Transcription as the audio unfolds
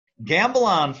Gamble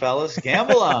on, fellas.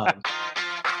 Gamble on.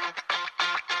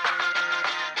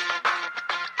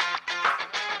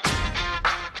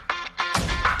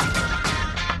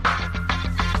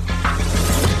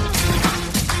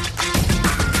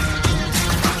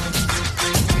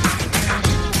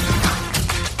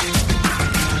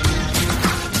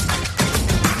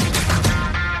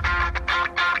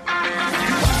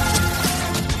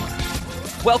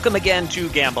 Welcome again to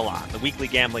Gamble On, the weekly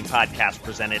gambling podcast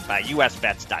presented by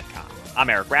USBets.com. I'm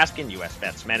Eric Raskin, US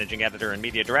Bets Managing Editor and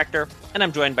Media Director, and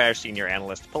I'm joined by our senior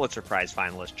analyst, Pulitzer Prize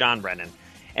finalist, John Brennan.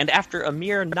 And after a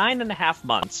mere 9.5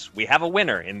 months, we have a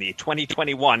winner in the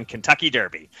 2021 Kentucky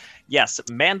Derby. Yes,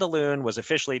 Mandaloun was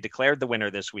officially declared the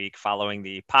winner this week following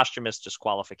the posthumous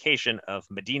disqualification of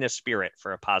Medina Spirit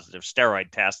for a positive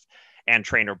steroid test. And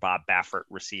trainer Bob Baffert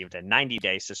received a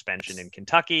 90-day suspension in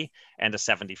Kentucky and a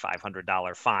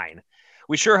 $7,500 fine.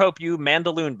 We sure hope you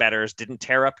Mandaloun bettors didn't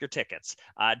tear up your tickets.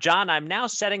 John, I'm now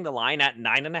setting the line at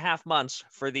 9.5 months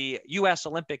for the U.S.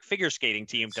 Olympic figure skating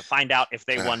team to find out if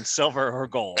they won silver or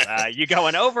gold. You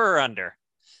going over or under?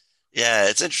 Yeah,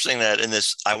 it's interesting that in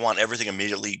this I want everything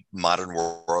immediately modern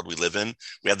world we live in,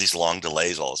 we have these long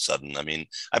delays all of a sudden. I mean,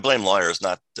 I blame lawyers,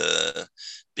 not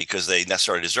because they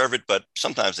necessarily deserve it, but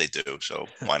sometimes they do. So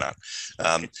why not?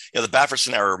 The Baffert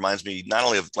scenario reminds me not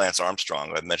only of Lance Armstrong,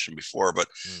 who I've mentioned before, but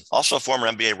also former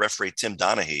NBA referee Tim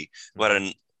Donaghy, who had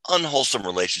an unwholesome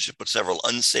relationship with several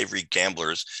unsavory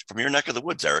gamblers from your neck of the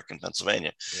woods, Eric, in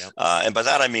Pennsylvania. Yep. And by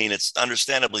that, I mean, it's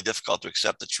understandably difficult to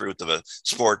accept the truth of a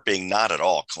sport being not at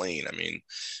all clean. I mean,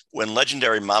 when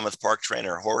legendary Monmouth Park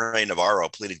trainer Jorge Navarro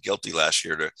pleaded guilty last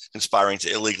year to conspiring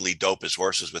to illegally dope his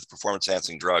horses with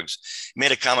performance-enhancing drugs, he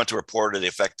made a comment to a reporter to the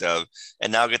effect of,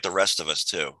 and now get the rest of us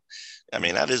too. I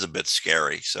mean, that is a bit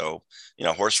scary. So,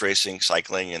 horse racing,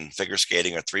 cycling, and figure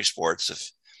skating are three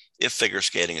sports. If figure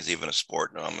skating is even a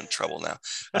sport, no, I'm in trouble now.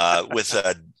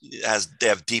 They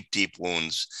have deep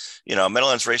wounds.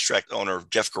 Meadowlands Racetrack owner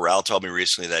Jeff Corral told me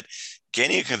recently that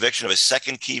gaining a conviction of a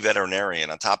second key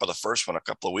veterinarian on top of the first one a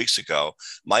couple of weeks ago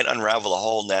might unravel the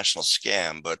whole national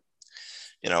scam. But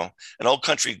an old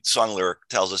country song lyric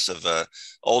tells us of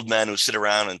old men who sit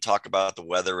around and talk about the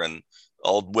weather and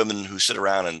old women who sit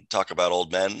around and talk about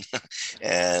old men.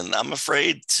 And I'm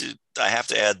afraid I have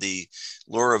to add the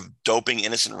lure of doping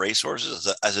innocent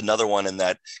racehorses as another one in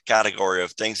that category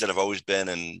of things that have always been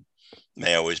and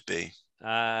may always be.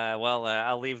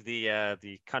 I'll leave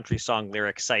the country song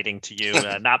lyric citing to you.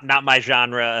 Not my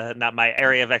genre, not my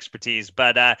area of expertise.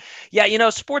 But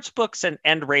sports books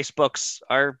and race books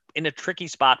are in a tricky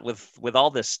spot with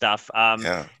all this stuff.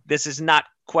 This is not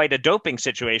quite a doping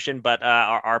situation, but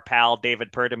our pal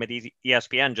David Purdom at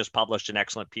ESPN just published an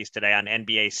excellent piece today on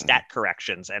NBA stat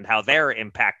corrections and how they're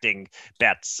impacting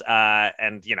bets.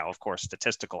 And of course,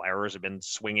 statistical errors have been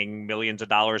swinging millions of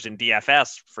dollars in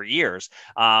DFS for years.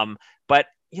 But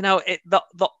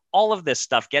all of this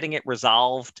stuff, getting it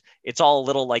resolved, it's all a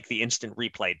little like the instant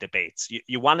replay debates.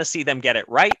 You want to see them get it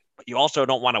right, but you also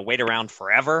don't want to wait around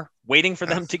forever waiting for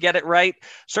them to get it right.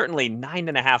 Certainly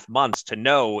 9.5 months to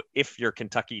know if your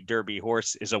Kentucky Derby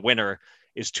horse is a winner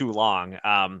is too long.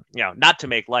 Not to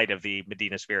make light of the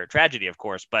Medina Spirit tragedy, of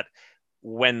course, but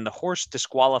when the horse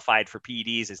disqualified for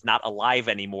PEDs is not alive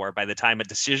anymore by the time a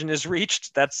decision is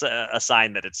reached, that's a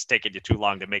sign that it's taken you too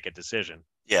long to make a decision.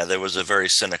 Yeah, there was a very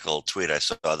cynical tweet I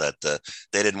saw that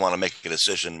they didn't want to make a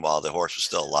decision while the horse was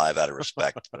still alive out of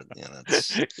respect. But, that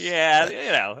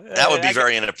would be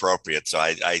very inappropriate. So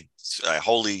I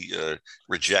wholly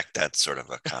reject that sort of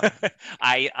a comment.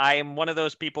 I am one of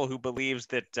those people who believes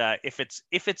that if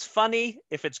it's funny,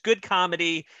 if it's good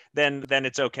comedy, then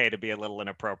it's okay to be a little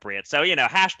inappropriate. So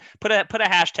put a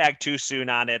hashtag too soon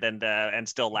on it and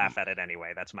still laugh at it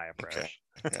anyway. That's my approach. Okay.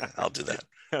 Yeah, I'll do that.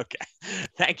 Okay.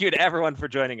 Thank you to everyone for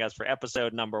joining us for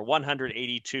episode number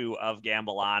 182 of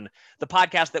Gamble On, the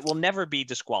podcast that will never be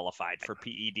disqualified for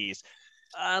PEDs.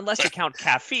 Unless you count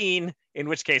caffeine, in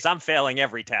which case I'm failing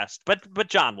every test, but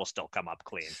John will still come up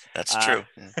clean. That's true.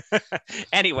 Yeah.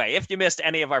 Anyway, if you missed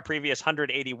any of our previous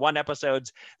 181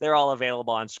 episodes, they're all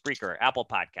available on Spreaker, Apple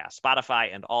Podcasts,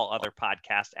 Spotify, and all other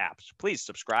podcast apps. Please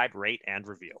subscribe, rate, and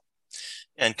review.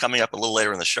 And coming up a little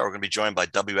later in the show, we're going to be joined by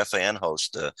WFAN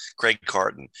host Craig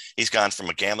Carton. He's gone from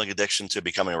a gambling addiction to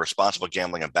becoming a responsible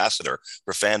gambling ambassador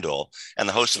for FanDuel and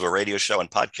the host of a radio show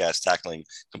and podcast tackling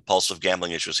compulsive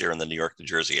gambling issues here in the New York, New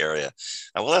Jersey area.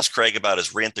 We'll ask Craig about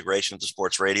his reintegration into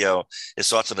sports radio, his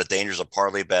thoughts on the dangers of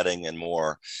parlay betting, and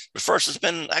more. But first, it's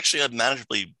been actually a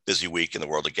manageably busy week in the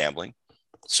world of gambling.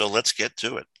 So let's get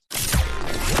to it.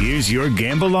 Here's your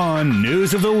Gamble On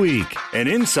News of the Week, an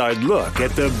inside look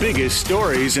at the biggest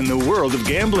stories in the world of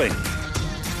gambling.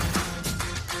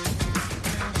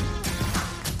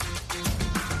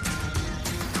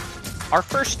 Our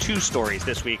first two stories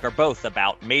this week are both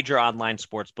about major online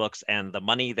sports books and the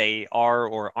money they are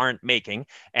or aren't making.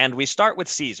 And we start with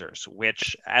Caesars,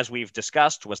 which, as we've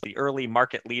discussed, was the early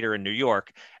market leader in New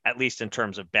York, at least in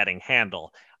terms of betting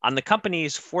handle. On the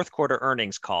company's fourth quarter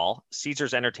earnings call,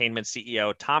 Caesars Entertainment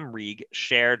CEO Tom Reeg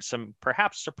shared some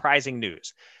perhaps surprising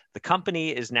news. The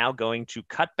company is now going to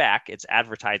cut back its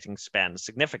advertising spend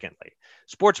significantly.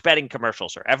 Sports betting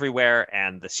commercials are everywhere,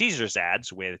 and the Caesars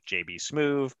ads with J.B.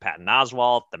 Smoove, Patton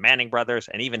Oswalt, the Manning brothers,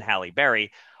 and even Halle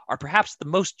Berry are perhaps the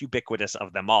most ubiquitous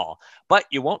of them all, but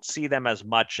you won't see them as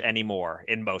much anymore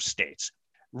in most states.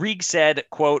 Reeg said,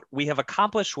 quote, "We have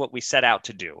accomplished what we set out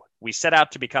to do. We set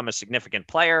out to become a significant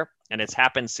player, and it's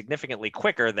happened significantly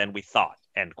quicker than we thought,"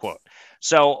 end quote.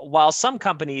 So while some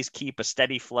companies keep a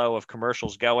steady flow of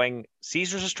commercials going,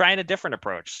 Caesars is trying a different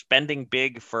approach, spending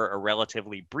big for a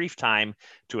relatively brief time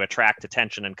to attract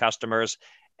attention and customers,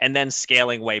 and then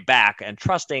scaling way back and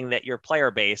trusting that your player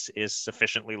base is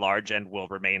sufficiently large and will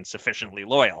remain sufficiently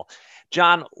loyal.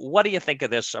 John, what do you think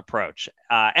of this approach?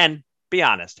 And be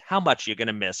honest, how much are you going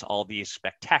to miss all these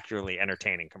spectacularly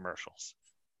entertaining commercials?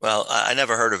 Well, I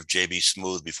never heard of J.B.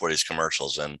 Smoove before these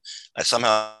commercials, and I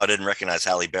somehow didn't recognize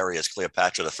Halle Berry as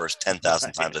Cleopatra the first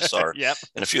 10,000 times I saw her Yep.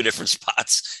 in a few different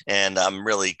spots, and I'm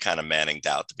really kind of manninged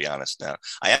out, to be honest now.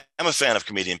 I am a fan of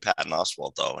comedian Patton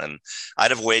Oswalt, though, and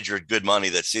I'd have wagered good money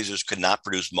that Caesars could not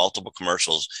produce multiple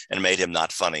commercials and made him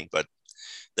not funny, but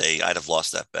I'd have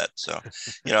lost that bet. So,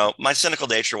 my cynical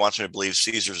nature wants me to believe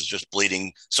Caesars is just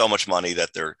bleeding so much money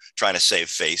that they're trying to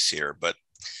save face here. But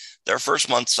their first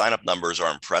month sign-up numbers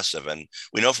are impressive. And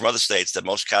we know from other states that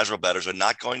most casual bettors are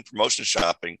not going promotion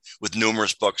shopping with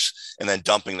numerous books and then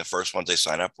dumping the first ones they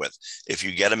sign up with. If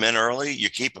you get them in early, you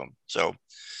keep them. So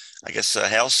I guess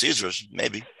hail Caesars,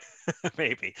 maybe.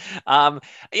 Maybe. Yeah,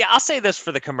 I'll say this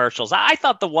for the commercials. I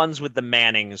thought the ones with the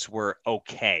Mannings were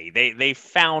okay. They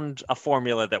found a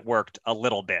formula that worked a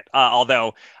little bit,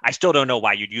 although I still don't know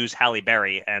why you'd use Halle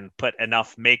Berry and put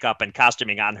enough makeup and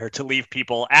costuming on her to leave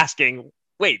people asking,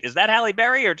 wait, is that Halle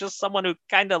Berry or just someone who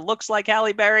kind of looks like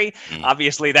Halle Berry?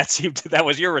 Obviously, that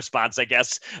was your response, I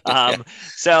guess.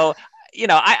 So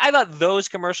I thought those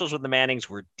commercials with the Mannings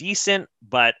were decent,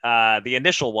 but the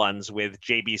initial ones with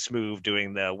J.B. Smoove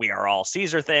doing the "We Are All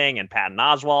Caesar" thing and Patton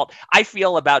Oswalt, I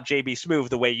feel about J.B. Smoove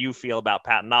the way you feel about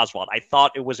Patton Oswalt. I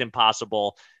thought it was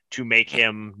impossible to make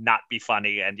him not be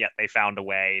funny, and yet they found a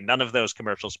way. None of those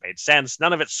commercials made sense.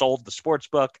 None of it sold the sports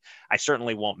book. I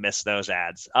certainly won't miss those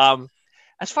ads.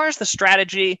 As far as the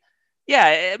strategy, yeah,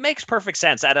 it makes perfect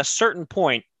sense. At a certain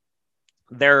point,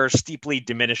 there are steeply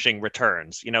diminishing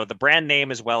returns. The brand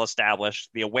name is well established.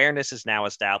 The awareness is now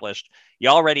established. You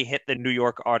already hit the New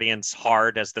York audience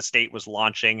hard as the state was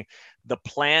launching. The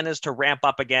plan is to ramp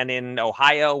up again in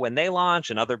Ohio when they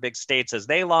launch and other big states as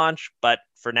they launch. But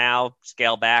for now,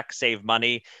 scale back, save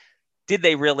money. Did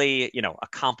they really,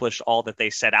 accomplish all that they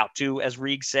set out to, as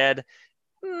Reeg said?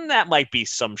 That might be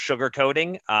some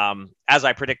sugarcoating. As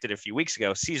I predicted a few weeks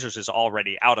ago, Caesars is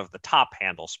already out of the top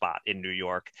handle spot in New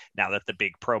York now that the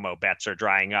big promo bets are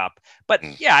drying up.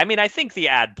 But yeah, I think the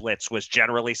ad blitz was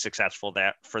generally successful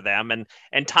for them,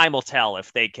 and time will tell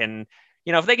if they can,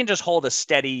 if they can just hold a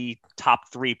steady top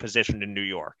 3 position in New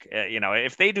York.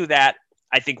 If they do that,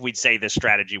 I think we'd say this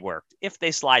strategy worked. If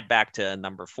they slide back to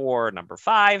number 4, number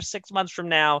 5, 6 months from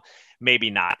now, maybe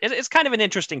not. It's kind of an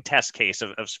interesting test case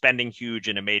of spending huge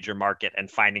in a major market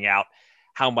and finding out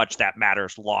how much that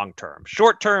matters long term.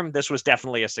 Short term, this was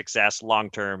definitely a success. Long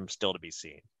term, still to be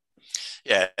seen.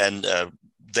 Yeah, and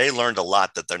they learned a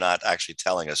lot that they're not actually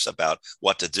telling us about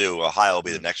what to do. Ohio will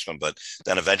be the next one, but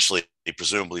then eventually,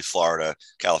 presumably Florida,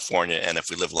 California, and if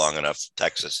we live long enough,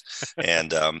 Texas.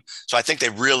 And so I think they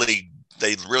really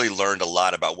learned a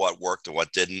lot about what worked and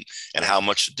what didn't, and how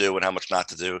much to do and how much not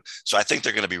to do. So I think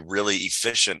they're going to be really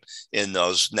efficient in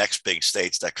those next big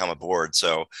states that come aboard.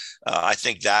 So I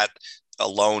think that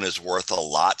alone is worth a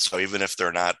lot. So even if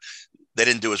they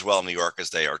didn't do as well in New York as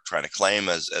they are trying to claim,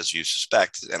 as you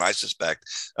suspect, and I suspect.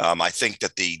 I think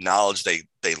that the knowledge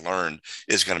they learned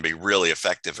is going to be really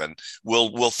effective, and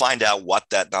we'll find out what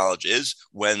that knowledge is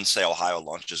when, say, Ohio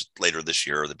launches later this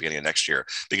year or the beginning of next year,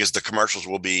 because the commercials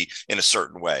will be in a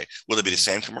certain way. Will it be the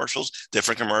same commercials,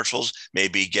 different commercials,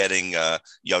 maybe getting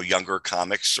younger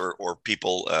comics or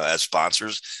people as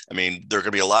sponsors? There are going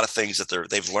to be a lot of things that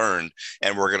they've learned,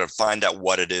 and we're going to find out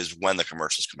what it is when the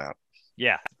commercials come out.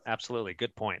 Yeah, absolutely.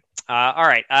 Good point. All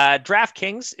right.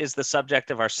 DraftKings is the subject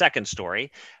of our second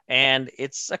story. And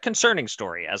it's a concerning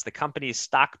story as the company's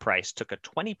stock price took a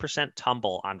 20%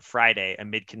 tumble on Friday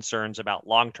amid concerns about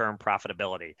long-term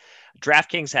profitability.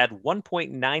 DraftKings had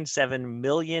 1.97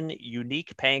 million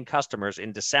unique paying customers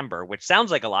in December, which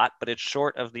sounds like a lot, but it's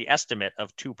short of the estimate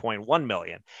of 2.1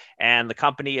 million. And the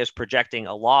company is projecting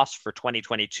a loss for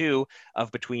 2022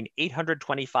 of between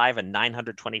 $825 and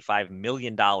 $925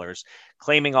 million,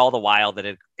 claiming all the while that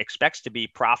it expects to be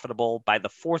profitable by the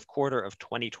fourth quarter of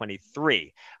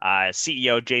 2023.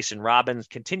 CEO Jason Robbins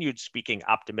continued speaking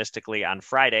optimistically on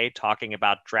Friday, talking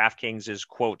about DraftKings'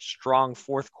 quote, strong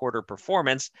fourth quarter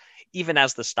performance, even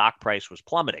as the stock price was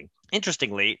plummeting.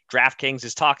 Interestingly, DraftKings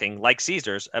is talking, like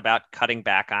Caesars, about cutting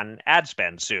back on ad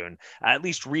spend soon, at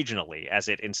least regionally, as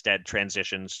it instead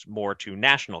transitions more to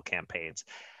national campaigns.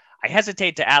 I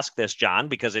hesitate to ask this, John,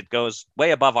 because it goes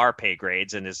way above our pay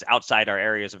grades and is outside our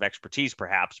areas of expertise,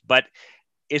 perhaps. But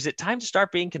is it time to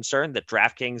start being concerned that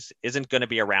DraftKings isn't going to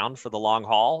be around for the long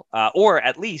haul? Or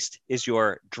at least is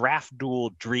your draft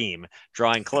duel dream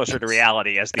drawing closer to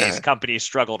reality as these companies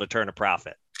struggle to turn a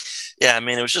profit? Yeah, I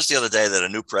mean, it was just the other day that a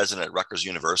new president at Rutgers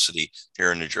University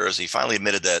here in New Jersey finally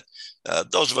admitted that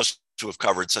those of us who have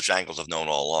covered such angles have known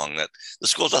all along that the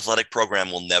school's athletic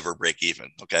program will never break even,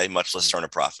 okay, much less turn a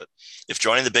profit. If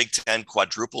joining the Big Ten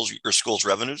quadruples your school's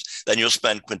revenues, then you'll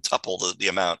spend quintuple the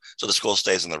amount so the school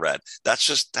stays in the red. That's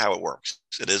just how it works.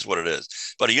 It is what it is.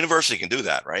 But a university can do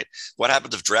that, right? What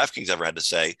happens if DraftKings ever had to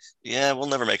say, yeah, we'll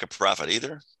never make a profit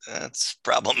either? That's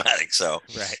problematic. So,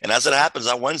 right. And as it happens,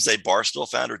 on Wednesday, Barstool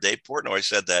founder Dave Portnoy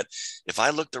said that if I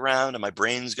looked around and my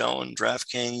brain's going,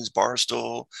 DraftKings,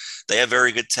 Barstool, they have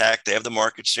very good tech. They have the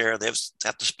market share. They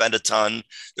have to spend a ton.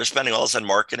 They're spending all this on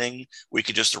marketing. We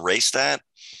could just erase that.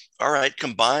 All right,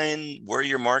 combine where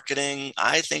you're marketing.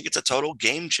 I think it's a total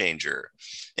game changer.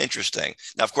 Interesting.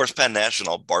 Now, of course, Penn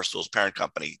National, Barstool's parent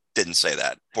company, didn't say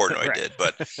that. Portnoy right. did.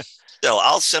 But still,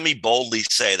 I'll semi-boldly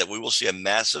say that we will see a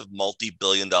massive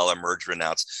multi-billion-dollar merger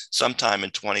announced sometime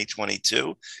in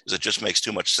 2022, because it just makes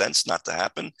too much sense not to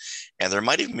happen. And there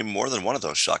might even be more than one of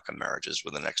those shotgun marriages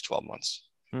within the next 12 months.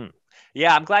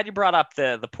 Yeah, I'm glad you brought up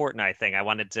the Portnoy thing. I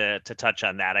wanted to touch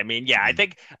on that. I mean, yeah, I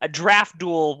think a draft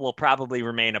duel will probably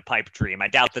remain a pipe dream. I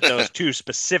doubt that those two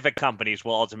specific companies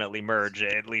will ultimately merge,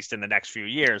 at least in the next few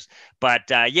years. But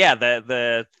yeah,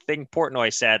 the thing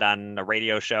Portnoy said on a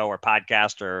radio show or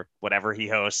podcast or whatever he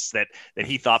hosts that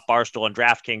he thought Barstool and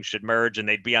DraftKings should merge and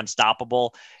they'd be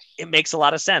unstoppable. It makes a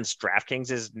lot of sense.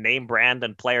 DraftKings' name brand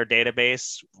and player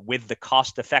database with the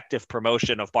cost-effective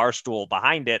promotion of Barstool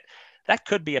behind it, that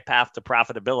could be a path to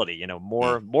profitability. You know,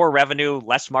 more revenue,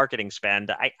 less marketing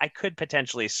spend. I could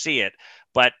potentially see it,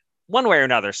 but one way or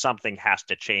another, something has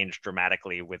to change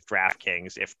dramatically with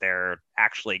DraftKings if they're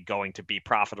actually going to be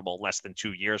profitable less than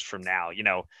 2 years from now. You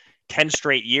know, 10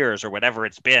 straight years or whatever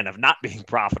it's been of not being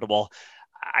profitable.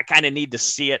 I kind of need to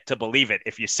see it to believe it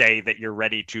if you say that you're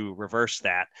ready to reverse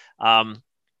that.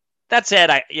 That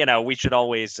said, we should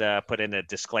always put in a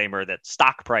disclaimer that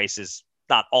stock price is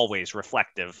not always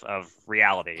reflective of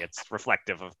reality. It's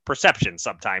reflective of perception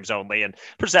sometimes only, and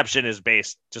perception is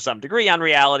based to some degree on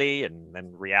reality, and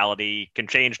then reality can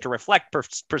change to reflect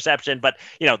perception. But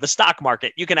the stock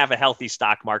market, you can have a healthy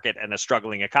stock market and a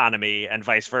struggling economy, and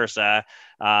vice versa.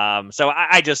 So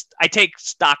I take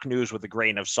stock news with a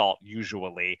grain of salt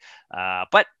usually,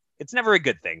 but it's never a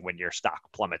good thing when your stock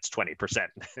plummets 20%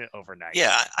 overnight.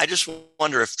 Yeah, I just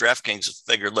wonder if DraftKings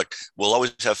figured, look, we'll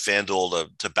always have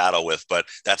FanDuel to battle with, but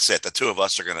that's it. The two of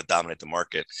us are going to dominate the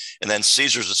market. And then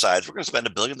Caesars decides we're going to spend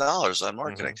 $1 billion on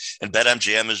marketing. Mm-hmm. And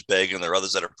BetMGM is big, and there are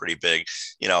others that are pretty big.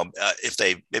 If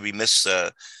they maybe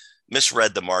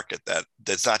misread the market, that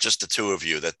it's not just the two of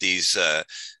you, that these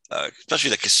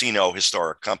especially the casino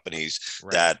historic companies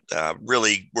right. that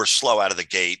really were slow out of the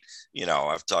gate.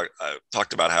 I've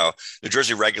talked about how New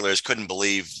Jersey regulators couldn't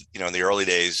believe, in the early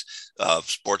days of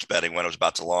sports betting when it was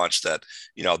about to launch, that,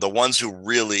 the ones who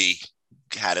really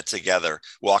had it together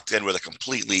walked in with a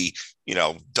completely,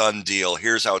 done deal.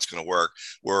 Here's how it's going to work.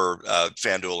 Were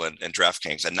FanDuel and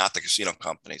DraftKings, and not the casino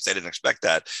companies. They didn't expect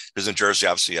that because New Jersey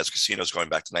obviously has casinos going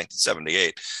back to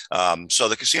 1978. So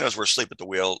the casinos were asleep at the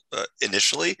wheel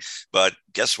initially, but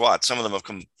guess what? Some of them have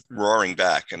come roaring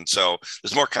back. And so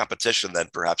there's more competition than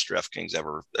perhaps DraftKings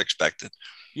ever expected.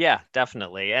 Yeah,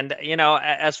 definitely. And,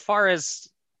 as far as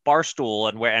Barstool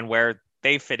and where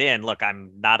they fit in, look,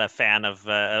 I'm not a fan of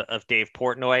Dave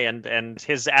Portnoy and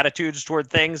his attitudes toward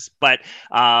things, but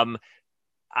I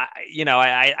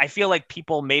feel like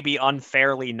people maybe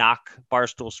unfairly knock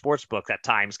Barstool Sportsbook at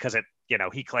times because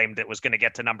he claimed it was going to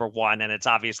get to number one, and it's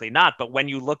obviously not. But when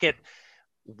you look at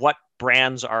what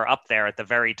brands are up there at the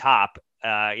very top,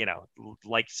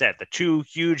 like you said, the two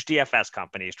huge DFS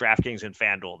companies, DraftKings and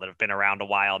FanDuel, that have been around a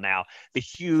while now, the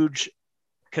huge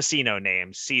casino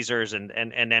names, Caesars and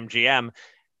MGM.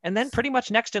 And then pretty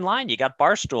much next in line, you got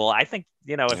Barstool. I think,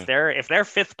 if they're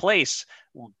fifth place,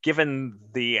 given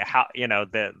the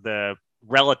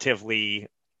relatively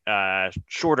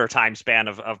shorter time span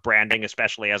of branding,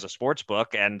 especially as a sports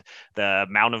book, and the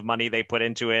amount of money they put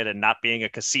into it, and not being a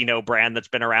casino brand that's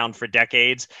been around for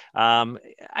decades,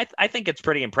 I think it's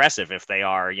pretty impressive if they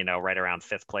are, right around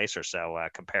fifth place or so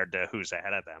compared to who's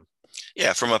ahead of them.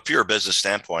 Yeah, from a pure business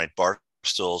standpoint,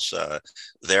 Barstool's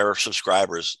their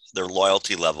subscribers, their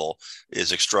loyalty level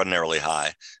is extraordinarily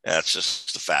high. That's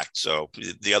just a fact. So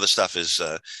the other stuff is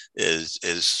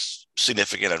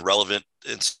significant and relevant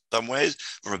in some ways.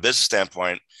 From a business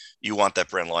standpoint, you want that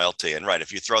brand loyalty, and right,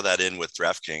 if you throw that in with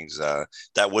DraftKings,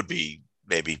 that would be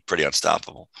maybe pretty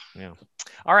unstoppable. Yeah.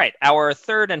 All right. Our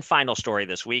third and final story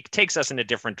this week takes us in a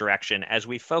different direction as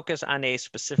we focus on a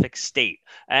specific state,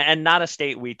 and not a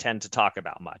state we tend to talk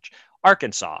about much.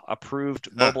 Arkansas approved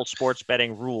mobile sports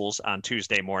betting rules on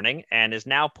Tuesday morning and is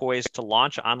now poised to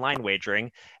launch online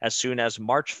wagering as soon as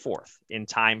March 4th, in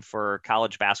time for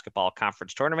college basketball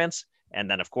conference tournaments and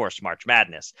then, of course, March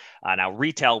Madness. Now,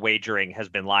 retail wagering has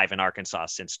been live in Arkansas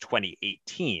since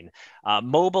 2018.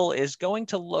 Mobile is going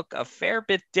to look a fair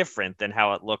bit different than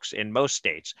how it looks in most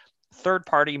states.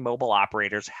 Third-party mobile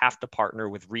operators have to partner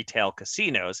with retail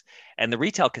casinos, and the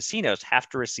retail casinos have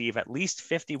to receive at least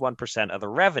 51% of the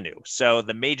revenue. So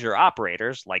the major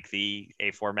operators, like the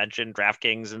aforementioned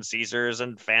DraftKings and Caesars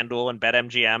and FanDuel and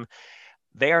BetMGM,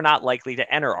 they are not likely to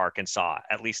enter Arkansas,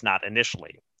 at least not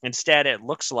initially. Instead, it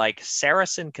looks like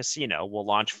Saracen Casino will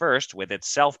launch first with its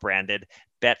self-branded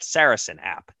Bet Saracen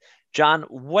app. John,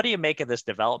 what do you make of this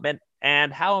development,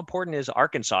 and how important is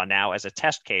Arkansas now as a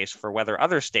test case for whether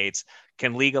other states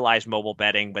can legalize mobile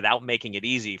betting without making it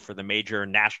easy for the major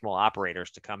national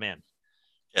operators to come in?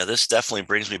 Yeah, this definitely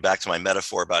brings me back to my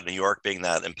metaphor about New York being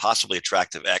that impossibly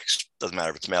attractive ex, doesn't matter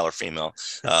if it's male or female,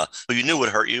 who you knew would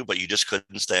hurt you, but you just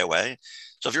couldn't stay away.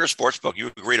 So if you're a sports book, you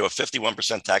agree to a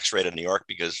 51% tax rate in New York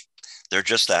because they're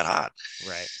just that hot.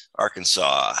 Right.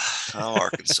 Arkansas. Oh,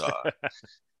 Arkansas.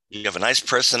 You have a nice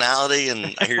personality,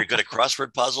 and I hear you're good at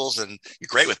crossword puzzles, and you're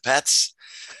great with pets.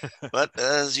 But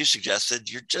as you suggested,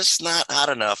 you're just not hot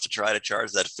enough to try to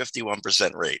charge that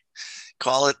 51% rate.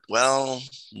 Call it, well,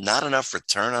 not enough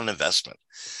return on investment.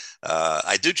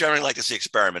 I do generally like to see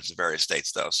experiments in various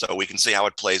states, though, so we can see how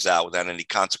it plays out without any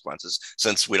consequences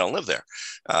since we don't live there.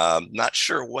 Not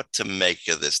sure what to make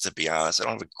of this, to be honest. I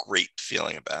don't have a great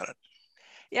feeling about it.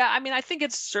 Yeah, I mean, I think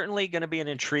it's certainly going to be an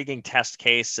intriguing test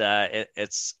case.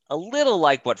 It's a little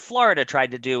like what Florida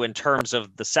tried to do in terms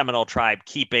of the Seminole tribe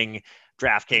keeping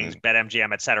DraftKings,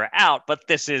 BetMGM, et cetera, out. But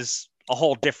this is a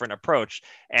whole different approach.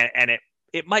 And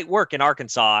it might work in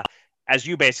Arkansas. As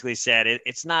you basically said,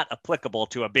 it's not applicable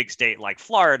to a big state like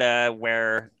Florida,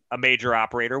 where a major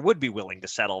operator would be willing to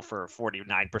settle for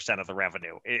 49% of the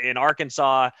revenue. In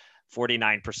Arkansas,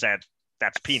 49%.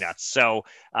 That's peanuts. So,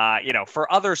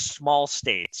 for other small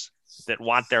states that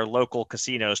want their local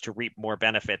casinos to reap more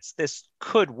benefits, this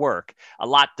could work. A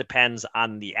lot depends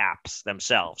on the apps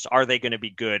themselves. Are they going to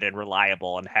be good and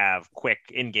reliable and have quick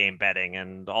in-game betting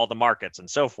and all the markets and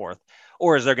so forth?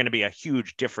 Or is there going to be a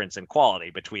huge difference in quality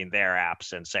between their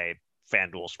apps and, say,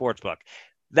 FanDuel Sportsbook?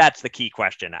 That's the key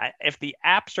question. If the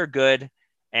apps are good,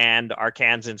 and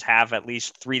Arkansans have at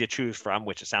least 3 to choose from,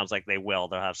 which it sounds like they will.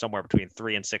 They'll have somewhere between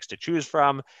 3 and 6 to choose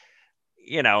from.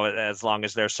 As long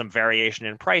as there's some variation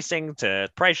in pricing to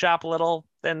price shop a little,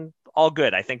 then all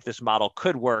good. I think this model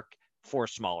could work for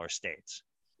smaller states.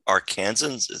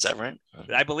 Arkansans, is that right?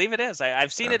 I believe it is.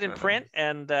 I've seen it in print,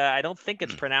 and I don't think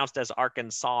it's pronounced as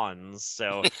Arkansans.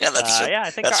 So I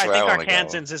think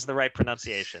Arkansans is the right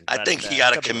pronunciation. I think you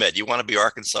got to commit. You want to be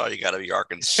Arkansas, you got to be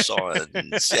Arkansans.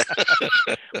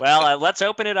 Well, let's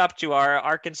open it up to our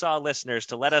Arkansas listeners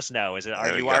to let us know.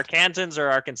 Are you Arkansans or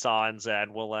Arkansans?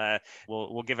 And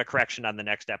we'll give a correction on the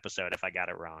next episode if I got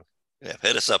it wrong. Yeah,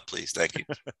 hit us up, please. Thank you.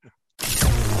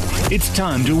 It's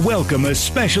time to welcome a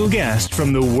special guest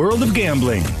from the world of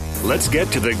gambling. Let's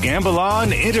get to the Gamble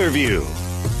On interview.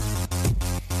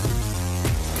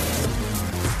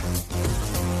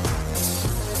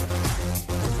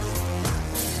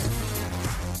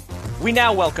 We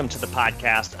now welcome to the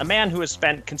podcast a man who has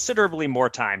spent considerably more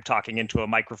time talking into a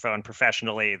microphone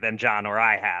professionally than John or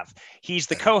I have. He's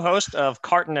the co-host of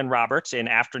Carton and Roberts in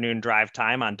Afternoon Drive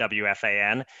Time on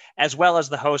WFAN, as well as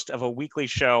the host of a weekly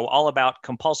show all about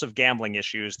compulsive gambling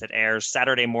issues that airs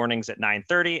Saturday mornings at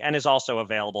 9:30 and is also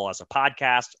available as a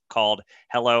podcast called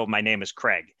Hello, My Name is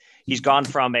Craig. He's gone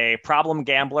from a problem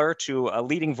gambler to a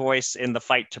leading voice in the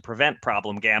fight to prevent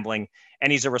problem gambling,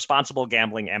 and he's a responsible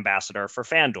gambling ambassador for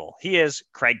FanDuel. He is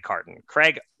Craig Carton.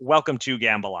 Craig, welcome to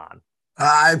Gamble On.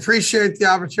 I appreciate the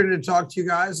opportunity to talk to you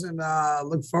guys and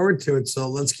look forward to it. So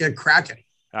let's get cracking.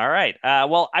 All right.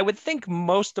 Well, I would think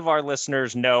most of our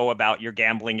listeners know about your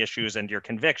gambling issues and your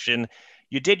conviction.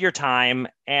 You did your time,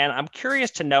 and I'm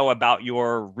curious to know about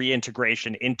your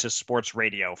reintegration into sports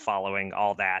radio following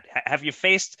all that. Have you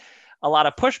faced a lot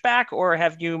of pushback, or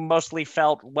have you mostly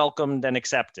felt welcomed and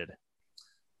accepted?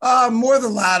 More the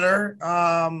latter.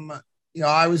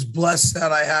 I was blessed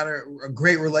that I had a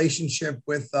great relationship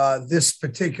with this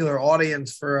particular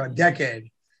audience for a decade,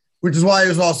 which is why it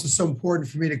was also so important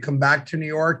for me to come back to New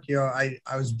York. I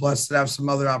was blessed to have some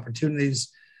other opportunities,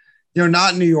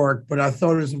 not in New York, but I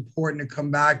thought it was important to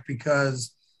come back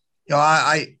because,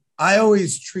 I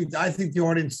think the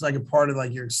audience is like a part of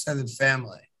like your extended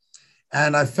family.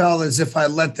 And I felt as if I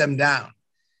let them down.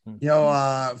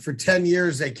 For 10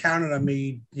 years, they counted on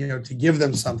me, to give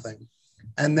them something.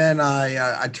 And then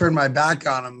I turned my back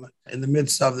on them in the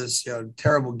midst of this,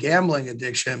 terrible gambling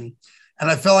addiction.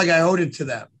 And I felt like I owed it to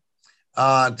them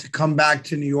to come back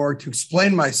to New York, to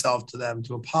explain myself to them,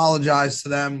 to apologize to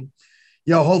them,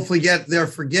 hopefully get their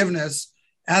forgiveness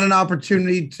and an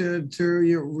opportunity to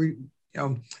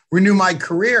renew my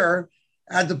career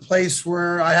at the place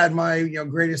where I had my,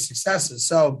 greatest successes.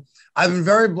 So I've been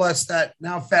very blessed that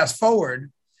now fast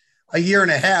forward a year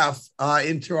and a half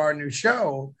into our new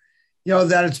show,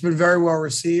 that it's been very well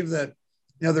received, that,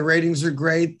 the ratings are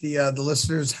great. The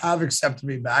listeners have accepted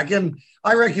me back. And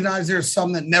I recognize there's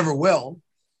some that never will.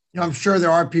 I'm sure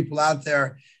there are people out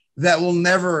there that will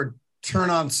never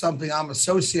turn on something I'm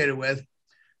associated with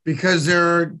because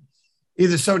they're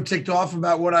either so ticked off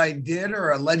about what I did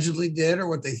or allegedly did or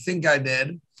what they think I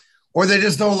did, or they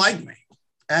just don't like me.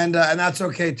 And that's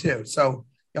okay too. So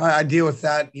I deal with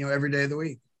that, every day of the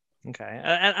week. Okay.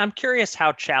 And I'm curious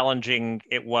how challenging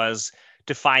it was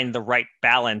to find the right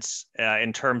balance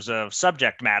in terms of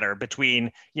subject matter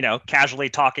between, casually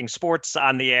talking sports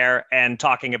on the air and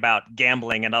talking about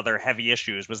gambling and other heavy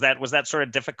issues. Was that sort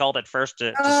of difficult at first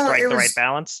to strike the right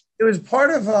balance? It was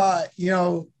part of,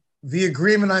 the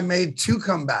agreement I made to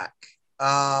come back.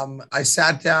 I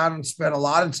sat down and spent a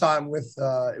lot of time with,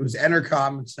 it was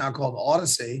Entercom. It's now called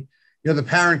Odyssey, the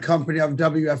parent company of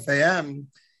WFAM.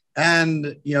 And,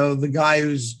 the guy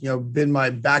who's, been my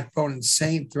backbone and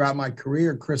saint throughout my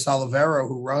career, Chris Olivero,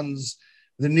 who runs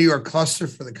the New York cluster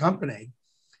for the company.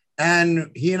 And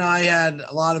he and I had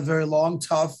a lot of very long,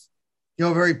 tough,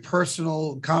 very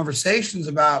personal conversations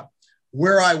about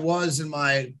where I was in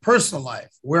my personal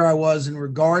life, where I was in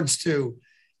regards to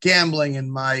gambling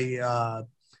and my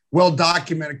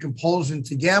well-documented compulsion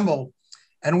to gamble.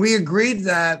 And we agreed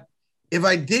that if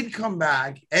I did come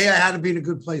back, A, I had to be in a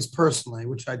good place personally,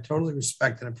 which I totally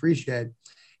respect and appreciate.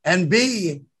 And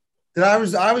B, that I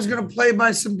was going to play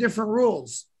by some different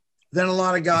rules than a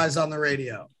lot of guys on the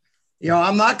radio.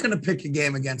 I'm not going to pick a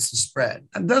game against the spread.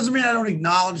 That doesn't mean I don't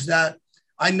acknowledge that.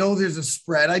 I know there's a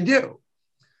spread. I do.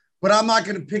 But I'm not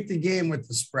going to pick the game with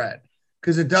the spread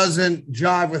because it doesn't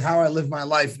jive with how I live my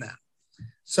life now.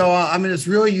 So I'm in this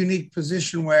really unique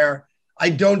position where I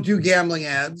don't do gambling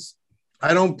ads.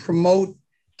 I don't promote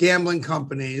gambling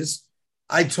companies.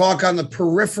 I talk on the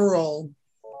peripheral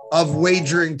of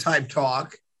wagering type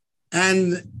talk.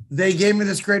 And they gave me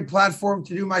this great platform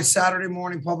to do my Saturday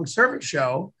morning public service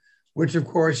show, which of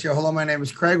course, hello, my name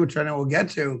is Craig, which I know we'll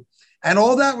get to. And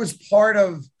all that was part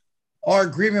of our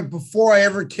agreement before I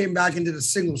ever came back into the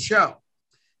single show,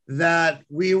 that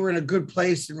we were in a good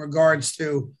place in regards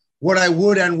to what I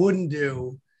would and wouldn't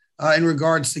do in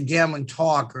regards to gambling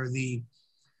talk or the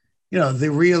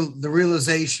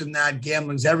realization that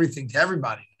gambling's everything to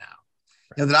everybody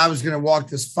now. That I was going to walk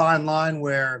this fine line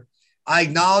where I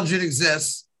acknowledge it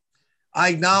exists. I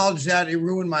acknowledge that it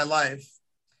ruined my life,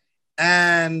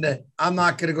 and I'm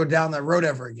not going to go down that road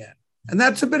ever again. And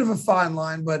that's a bit of a fine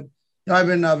line, but I've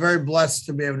been very blessed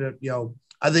to be able to,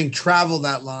 I think, travel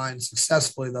that line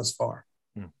successfully thus far.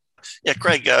 Yeah,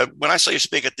 Craig, when I saw you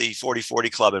speak at the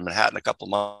 40/40 Club in Manhattan a couple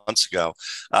of months ago,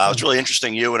 it was really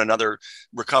interesting. You and another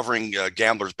recovering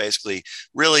gamblers basically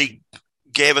really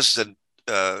gave us a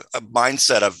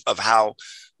mindset of how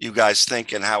you guys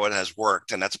think and how it has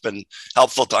worked. And that's been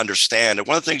helpful to understand. And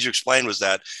one of the things you explained was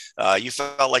that you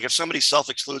felt like if somebody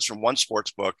self-excludes from one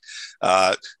sports book,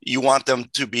 you want them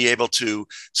to be able to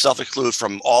self-exclude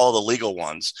from all the legal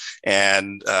ones.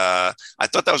 And I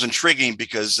thought that was intriguing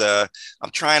because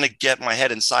I'm trying to get my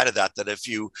head inside of that if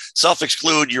you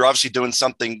self-exclude, you're obviously doing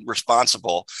something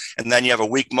responsible. And then you have a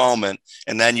weak moment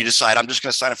and then you decide, I'm just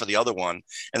going to sign up for the other one.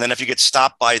 And then if you get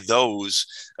stopped by those,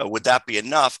 would that be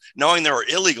enough? Knowing there are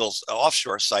illegal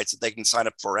offshore sites that they can sign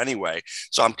up for anyway.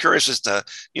 So I'm curious as to,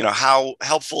 how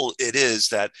helpful it is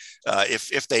that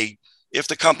if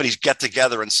the companies get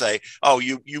together and say, oh,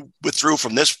 you withdrew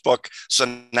from this book,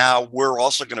 so now we're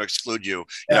also going to exclude you.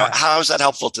 How is that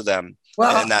helpful to them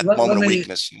in that moment of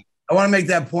weakness? I want to make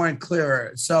that point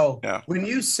clearer. So when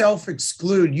you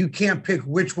self-exclude, you can't pick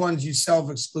which ones you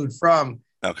self-exclude from.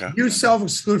 Okay. You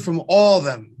self-exclude from all of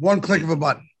them, one click of a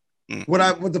button.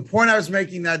 What the point I was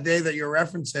making that day that you're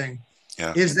referencing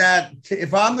is that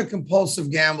if I'm the compulsive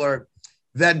gambler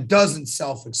that doesn't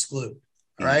self-exclude,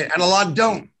 right? And a lot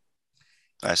don't.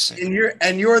 I see.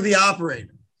 And you're the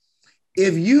operator.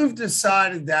 If you've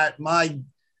decided that my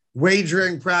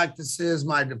wagering practices,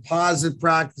 my deposit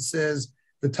practices,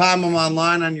 the time I'm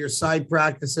online on your site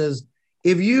practices,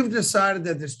 if you've decided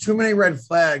that there's too many red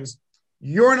flags,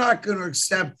 you're not going to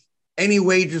accept any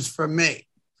wagers from me.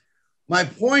 My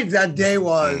point that day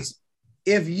was,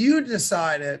 if you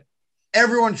decided,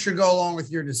 everyone should go along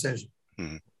with your decision.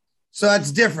 Mm-hmm. So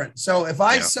that's different. So if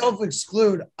I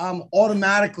self-exclude, I'm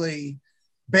automatically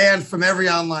banned from every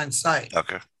online site.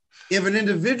 Okay. If an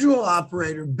individual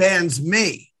operator bans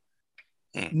me,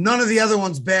 none of the other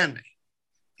ones ban me.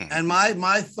 Mm-hmm. And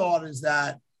my thought is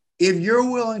that if you're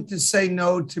willing to say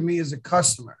no to me as a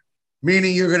customer,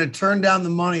 meaning you're going to turn down the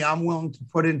money I'm willing to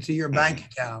put into your bank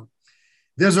account,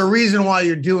 there's a reason why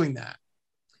you're doing that.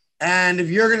 And if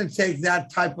you're going to take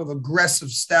that type of aggressive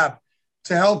step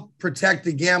to help protect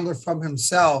the gambler from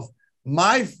himself,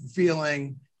 my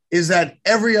feeling is that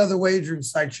every other wagering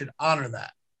site should honor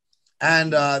that.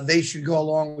 And they should go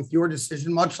along with your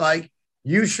decision, much like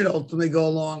you should ultimately go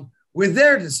along with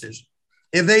their decision.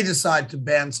 If they decide to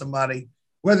ban somebody,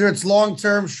 whether it's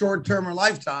long-term, short-term, or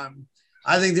lifetime,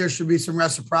 I think there should be some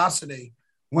reciprocity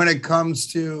when it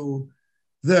comes to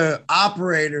the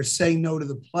operator saying no to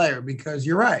the player, because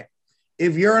you're right.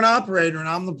 If you're an operator and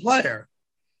I'm the player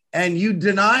and you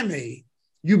deny me,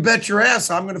 you bet your ass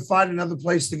I'm going to find another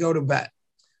place to go to bet.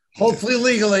 Hopefully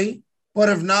legally, but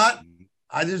if not,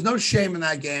 there's no shame in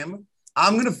that game.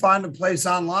 I'm going to find a place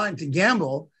online to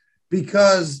gamble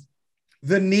because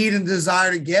the need and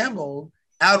desire to gamble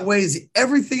outweighs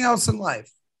everything else in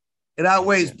life. It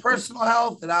outweighs personal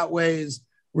health. It outweighs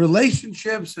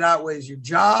relationships. It outweighs your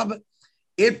job.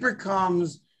 It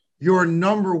becomes your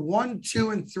number 1,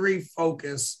 2, and 3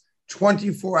 focus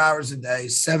 24 hours a day,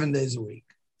 7 days a week.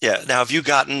 Yeah. Now, have you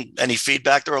gotten any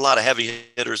feedback? There are a lot of heavy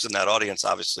hitters in that audience,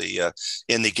 obviously,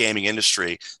 in the gaming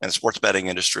industry and the sports betting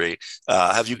industry.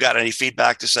 Have you got any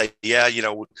feedback to say,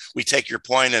 we take your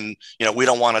point and, we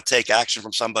don't want to take action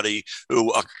from somebody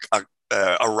who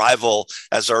a rival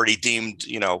has already deemed,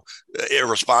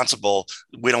 irresponsible.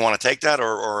 We don't want to take that,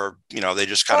 or they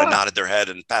just kind of nodded their head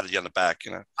and patted you on the back.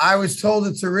 I was told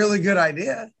it's a really good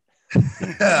idea.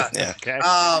 Yeah. Okay.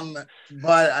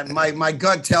 But my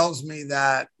gut tells me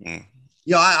that,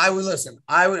 I would listen.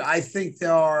 I think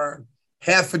there are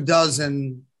half a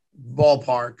dozen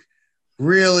ballpark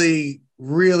really,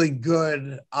 really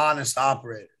good, honest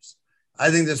operators. I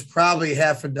think there's probably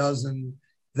half a dozen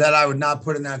that I would not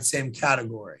put in that same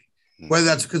category, whether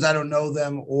that's because I don't know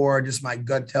them or just my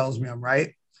gut tells me I'm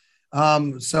right.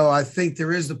 So I think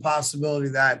there is the possibility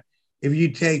that if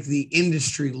you take the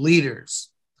industry leaders,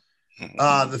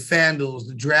 the FanDuels,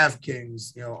 the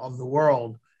DraftKings, of the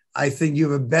world, I think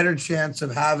you have a better chance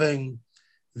of having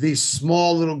these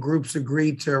small little groups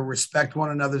agree to respect one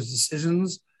another's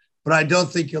decisions. But I don't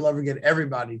think you'll ever get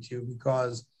everybody to,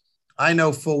 because I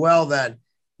know full well that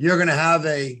you're going to have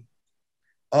a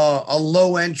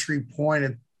low entry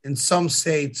point in some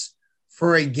states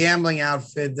for a gambling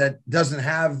outfit that doesn't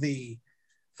have the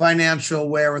financial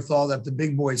wherewithal that the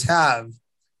big boys have.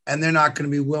 And they're not going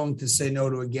to be willing to say no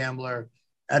to a gambler.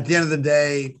 At the end of the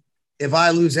day, if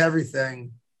I lose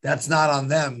everything, that's not on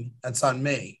them. That's on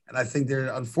me. And I think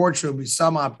there, unfortunately, will be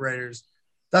some operators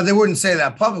that they wouldn't say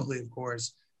that publicly, of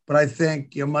course. But I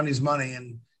think, money's money,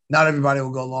 and not everybody will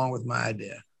go along with my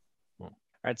idea.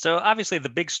 All right. So obviously the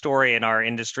big story in our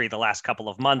industry the last couple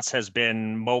of months has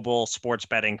been mobile sports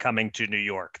betting coming to New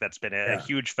York. That's been a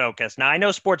huge focus. Now, I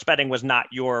know sports betting was not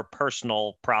your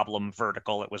personal problem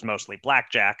vertical. It was mostly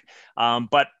blackjack.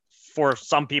 But for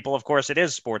some people, of course, it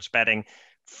is sports betting.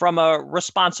 from a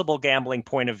responsible gambling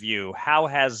point of view, how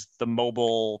has the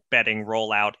mobile betting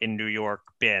rollout in New York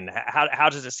been? How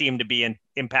does it seem to be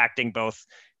impacting both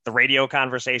the radio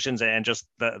conversations and just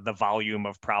the volume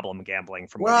of problem gambling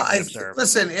from what you can observe?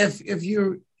 Listen, if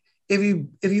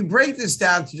you break this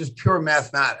down to just pure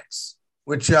mathematics,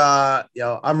 which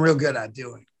I'm real good at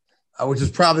doing, which is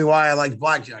probably why I like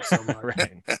blackjack so much.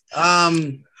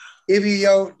 Right. If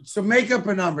you so make up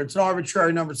a number, it's an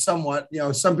arbitrary number somewhat.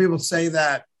 Some people say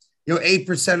that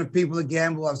 8% of people that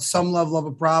gamble have some level of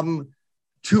a problem.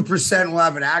 2% will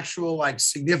have an actual like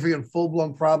significant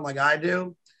full-blown problem like I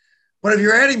do. But if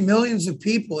you're adding millions of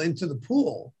people into the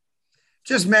pool,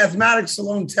 just mathematics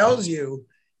alone tells you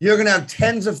you're going to have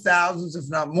tens of thousands, if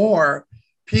not more,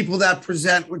 people that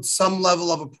present with some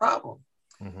level of a problem.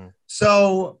 Mm-hmm.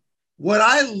 So what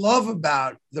I love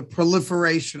about the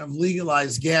proliferation of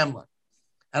legalized gambling,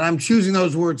 and I'm choosing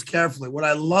those words carefully, what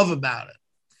I love about it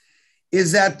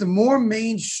is that the more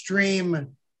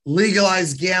mainstream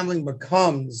legalized gambling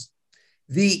becomes,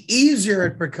 the easier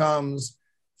it becomes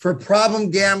for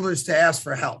problem gamblers to ask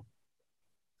for help,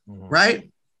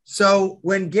 right? So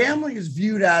when gambling is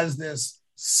viewed as this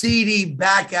seedy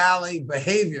back alley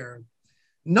behavior,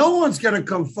 no one's going to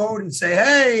come forward and say,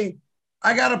 hey,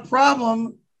 I got a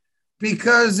problem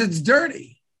because it's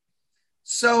dirty.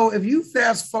 So if you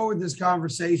fast forward this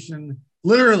conversation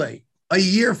literally a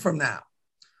year from now,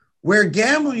 where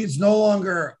gambling is no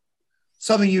longer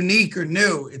something unique or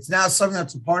new, it's now something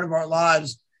that's a part of our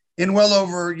lives in well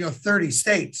over 30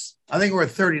 states. I think we're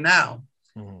at 30 now.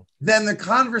 Then the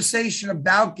conversation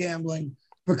about gambling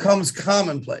becomes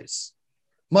commonplace,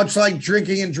 much like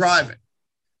drinking and driving,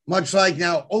 much like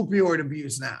now opioid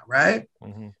abuse now, right?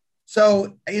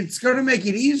 So it's going to make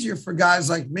it easier for guys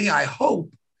like me, I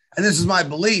hope, and this is my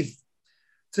belief,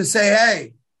 to say,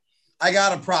 hey, I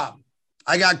got a problem.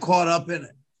 I got caught up in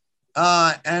it.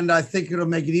 And I think it'll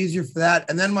make it easier for that.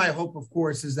 And then my hope, of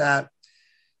course, is that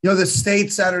the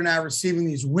states that are now receiving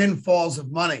these windfalls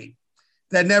of money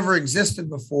that never existed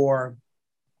before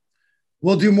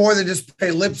will do more than just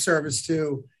pay lip service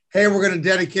to, hey, we're going to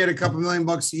dedicate a couple $1 million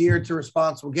a year to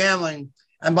responsible gambling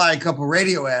and buy a couple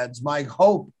radio ads. My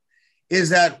hope is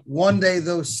that one day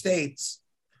those states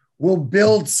will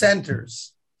build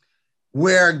centers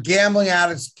where gambling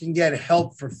addicts can get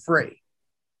help for free,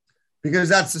 because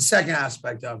that's the second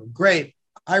aspect of it. Great.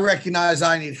 I recognize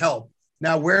I need help.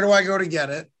 Now, where do I go to get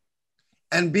it?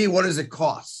 And B, what does it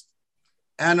cost?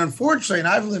 And unfortunately, and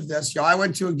I've lived this, I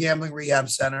went to a gambling rehab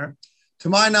center. To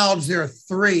my knowledge, there are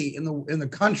 3 in the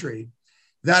country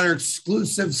that are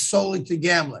exclusive solely to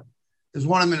gambling. There's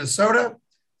one in Minnesota.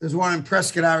 There's one in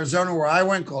Prescott, Arizona, where I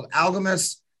went, called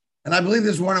Algamus. And I believe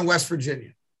there's one in West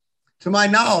Virginia. To my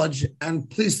knowledge, and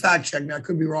please fact check me, I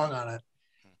could be wrong on it,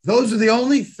 those are the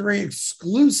only 3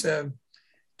 exclusive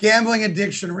gambling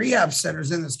addiction rehab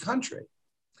centers in this country.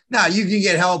 Now, you can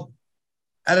get help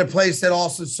at a place that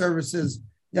also services,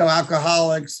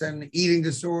 alcoholics and eating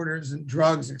disorders and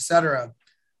drugs, et cetera.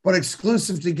 But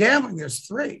exclusive to gambling, there's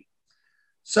 3.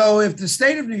 So if the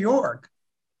state of New York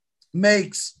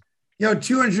makes,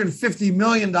 $250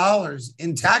 million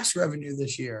in tax revenue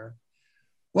this year,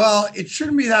 well, it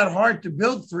shouldn't be that hard to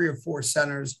build 3 or 4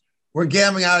 centers where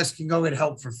gambling addicts can go get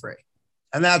help for free.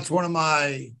 And that's one of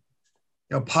my,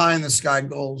 pie in the sky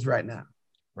goals right now.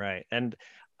 Right. And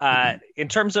in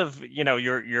terms of,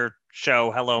 your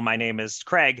show, Hello, My Name is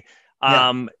Craig.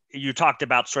 You talked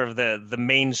about sort of the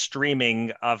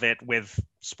mainstreaming of it with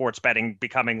sports betting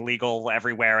becoming legal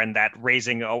everywhere and that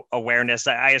raising awareness.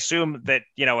 I assume that,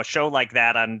 a show like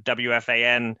that on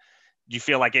WFAN, do you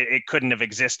feel like it couldn't have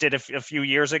existed a few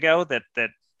years ago, that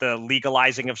the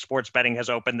legalizing of sports betting has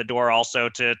opened the door also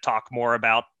to talk more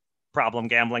about problem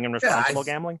gambling and responsible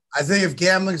gambling? I think if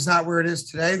gambling's not where it is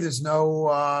today, there's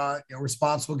no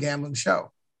responsible gambling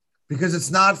show, because it's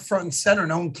not front and center.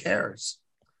 No one cares.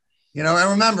 And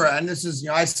remember, and this is,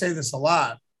 I say this a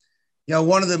lot,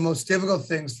 one of the most difficult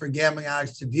things for gambling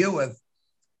addicts to deal with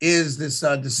is this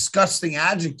disgusting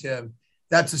adjective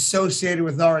that's associated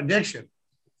with our addiction.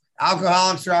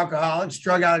 Alcoholics are alcoholics,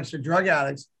 drug addicts are drug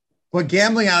addicts, but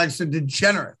gambling addicts are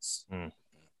degenerates.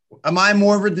 Am I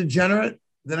more of a degenerate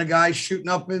than a guy shooting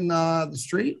up in the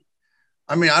street?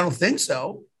 I mean, I don't think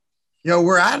so.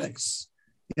 We're addicts.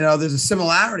 There's a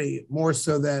similarity more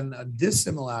so than a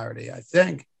dissimilarity, I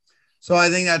think. So I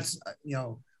think that's,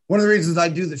 one of the reasons I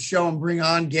do the show and bring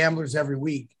on gamblers every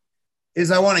week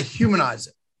is I want to humanize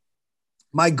it.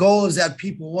 My goal is that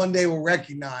people one day will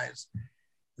recognize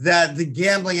that the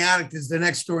gambling addict is the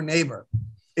next door neighbor.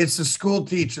 It's the school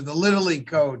teacher, the Little League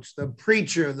coach, the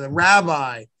preacher, the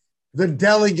rabbi, the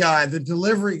deli guy, the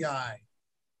delivery guy.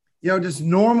 just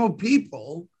normal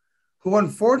people who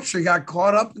unfortunately got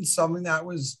caught up in something that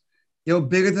was,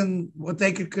 bigger than what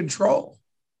they could control.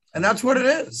 And that's what it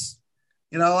is.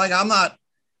 Like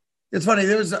it's funny.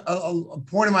 There was a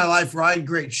point in my life where I had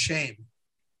great shame,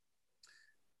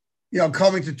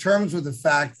 coming to terms with the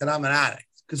fact that I'm an addict.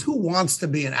 Because who wants to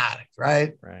be an addict,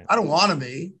 right? I don't want to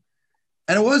be.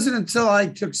 And it wasn't until I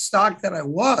took stock that I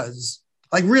was,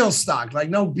 like real stock, like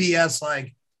no BS,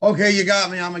 like, okay, you got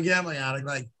me, I'm a gambling addict.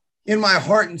 Like in my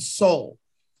heart and soul.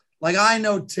 Like I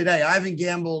know today, I haven't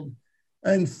gambled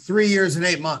in 3 years and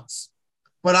 8 months.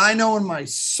 But I know in my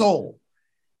soul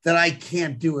that I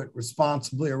can't do it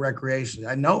responsibly or recreationally.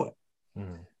 I know it.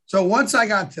 Mm-hmm. So once I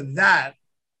got to that,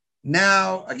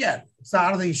 now, again, I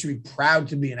don't think you should be proud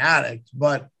to be an addict,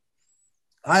 but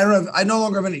I no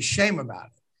longer have any shame about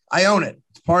it. I own it.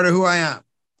 It's part of who I am.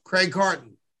 Craig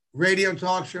Carton, radio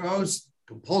talk show host,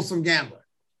 compulsive gambler,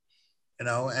 and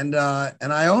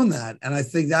I own that. And I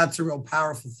think that's a real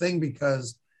powerful thing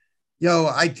because,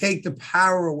 I take the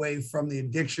power away from the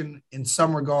addiction in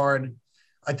some regard.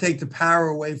 I take the power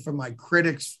away from my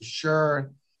critics for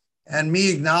sure. And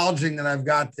me acknowledging that I've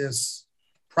got this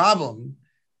problem,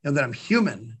 that I'm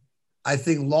human, I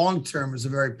think long-term is a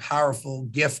very powerful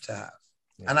gift to have.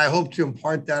 Yeah. And I hope to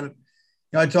impart that.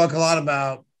 I talk a lot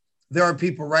about, there are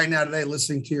people right now today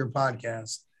listening to your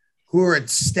podcast who are at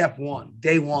step one,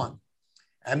 day one.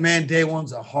 And man, day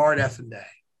one's a hard effing day.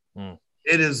 Mm.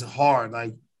 It is hard.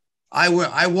 Like I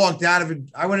walked out of it.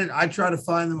 I tried to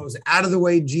find the most out of the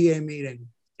way GA meeting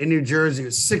in New Jersey. It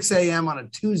was 6 a.m. on a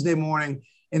Tuesday morning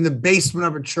in the basement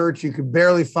of a church you could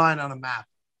barely find on a map.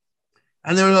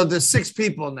 And there's 6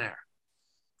 people in there.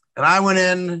 And I went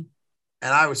in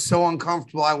and I was so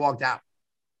uncomfortable, I walked out.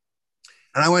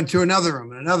 And I went to another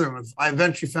room and another room. I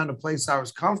eventually found a place I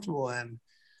was comfortable in.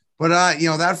 But,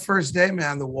 that first day,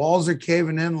 man, the walls are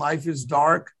caving in. Life is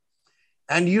dark.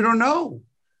 And you don't know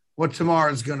what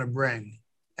tomorrow is going to bring.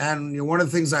 And one of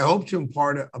the things I hope to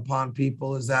impart upon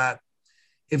people is that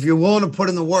if you're willing to put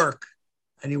in the work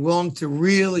and you're willing to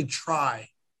really try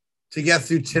to get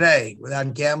through today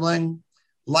without gambling,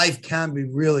 life can be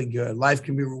really good. Life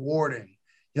can be rewarding.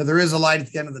 There is a light at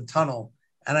the end of the tunnel.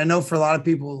 And I know for a lot of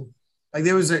people, like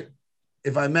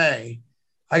if I may,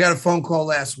 I got a phone call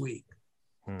last week.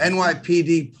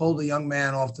 NYPD pulled a young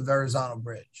man off the Verrazano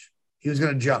Bridge. He was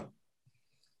going to jump.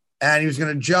 And he was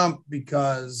going to jump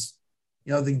because,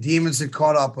 the demons had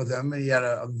caught up with him. And he had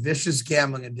a vicious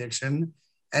gambling addiction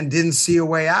and didn't see a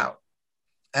way out.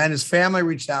 And his family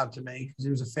reached out to me because he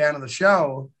was a fan of the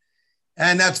show.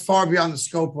 And that's far beyond the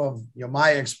scope of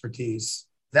my expertise,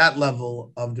 that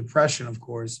level of depression, of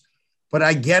course. But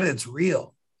I get it, it's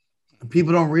real. And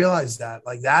people don't realize that.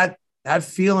 Like that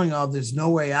feeling of there's no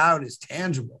way out is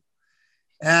tangible.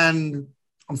 And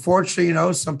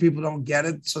unfortunately, some people don't get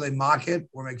it, so they mock it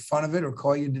or make fun of it or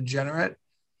call you degenerate.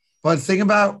 But think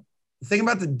about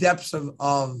the depths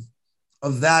of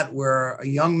that, where a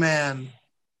young man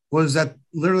was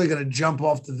literally going to jump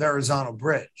off the Verrazano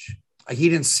Bridge. Like he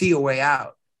didn't see a way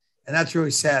out. And that's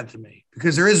really sad to me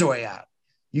because there is a way out.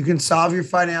 You can solve your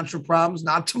financial problems,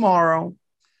 not tomorrow.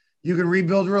 You can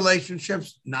rebuild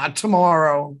relationships, not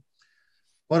tomorrow.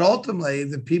 But ultimately,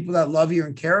 the people that love you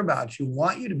and care about you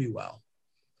want you to be well.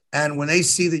 And when they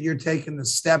see that you're taking the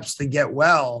steps to get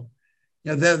well,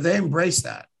 they embrace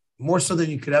that more so than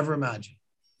you could ever imagine.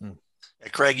 Hey,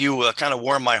 Craig, you kind of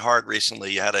warmed my heart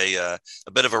recently. You had a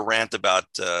bit of a rant about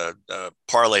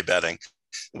parlay betting,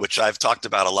 which I've talked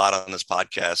about a lot on this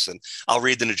podcast. And I'll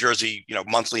read the New Jersey,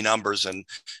 monthly numbers, and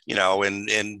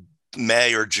in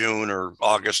May or June or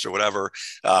August or whatever,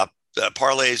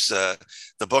 parlays,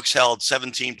 the books held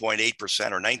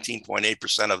 17.8% or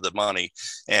 19.8% of the money.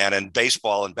 And in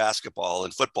baseball and basketball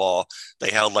and football, they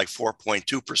held like 4.2%,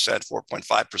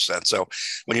 4.5%. So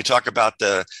when you talk about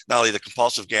not only the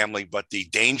compulsive gambling, but the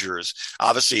dangers,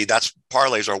 obviously that's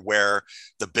parlays are where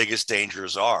the biggest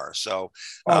dangers are. So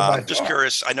I'm just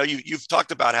curious. I know you've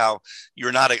talked about how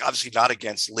you're obviously not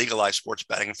against legalized sports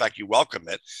betting. In fact, you welcome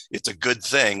it. It's a good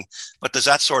thing. But does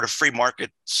that sort of free market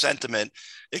sentiment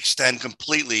extend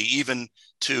completely even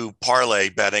to parlay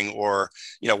betting, or,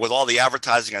 with all the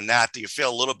advertising on that, do you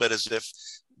feel a little bit as if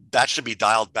that should be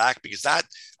dialed back? Because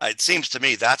it seems to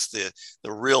me that's the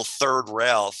real third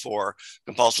rail for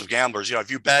compulsive gamblers.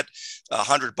 If you bet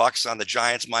 $100 on the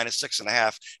Giants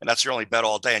 -6.5, and that's your only bet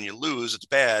all day, and you lose, it's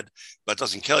bad, but it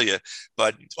doesn't kill you.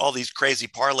 But all these crazy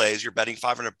parlays, you're betting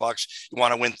 $500, you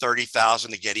want to win 30,000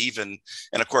 to get even,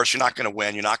 and of course you're not going to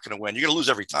win. You're going to lose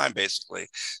every time, basically.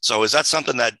 So is that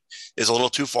something that is a little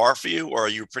too far for you, or are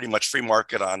you pretty much free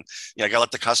market on? Got to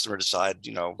let the customer decide.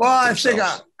 Well, I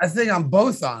think I'm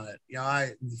both on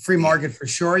it. Free market for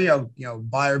sure. story,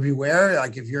 buyer beware.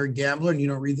 Like if you're a gambler and you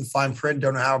don't read the fine print,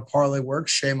 don't know how a parlay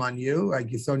works, shame on you.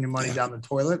 Like you're throwing your money down the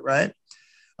toilet, right?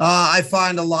 I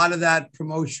find a lot of that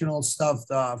promotional stuff,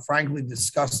 frankly,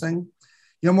 disgusting.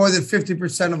 More than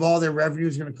 50% of all their revenue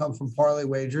is going to come from parlay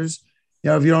wagers.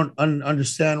 If you don't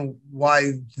understand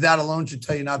why that alone should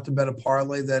tell you not to bet a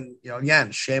parlay, then,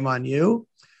 again, shame on you.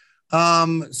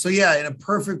 So yeah, in a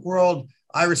perfect world,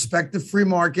 I respect the free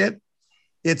market.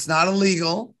 It's not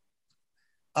illegal.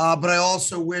 But I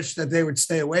also wish that they would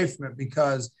stay away from it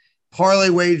because parlay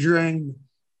wagering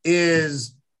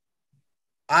is,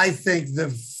 I think,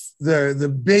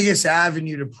 the biggest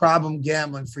avenue to problem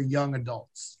gambling for young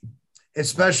adults,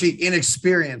 especially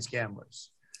inexperienced gamblers.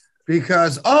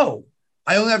 Because,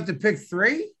 I only have to pick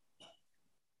 3.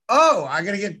 I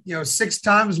got to get 6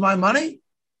 times my money.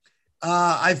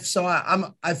 I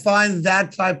find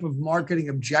that type of marketing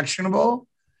objectionable.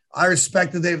 I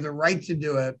respect that they have the right to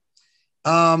do it,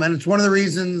 and it's one of the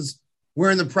reasons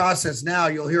we're in the process now.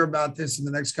 You'll hear about this in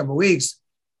the next couple of weeks,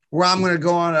 where I'm going to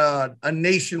go on a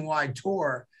nationwide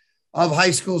tour of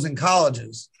high schools and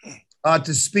colleges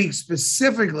to speak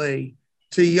specifically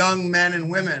to young men and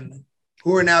women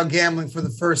who are now gambling for the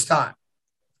first time,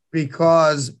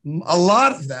 because a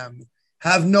lot of them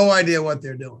have no idea what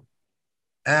they're doing.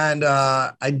 And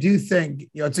I do think,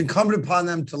 it's incumbent upon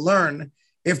them to learn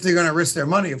if they're going to risk their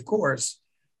money, of course.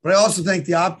 But I also think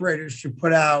the operators should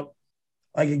put out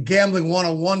like a gambling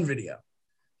 101 video.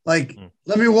 Like,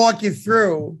 let me walk you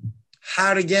through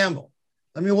how to gamble.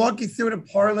 Let me walk you through what a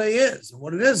parlay is and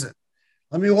what it isn't.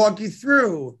 Let me walk you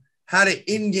through how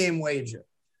to in-game wager.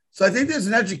 So I think there's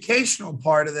an educational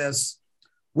part of this,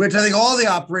 which I think all the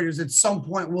operators at some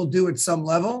point will do at some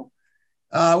level,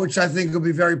 which I think will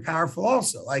be very powerful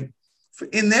also. Like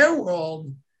in their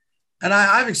world, and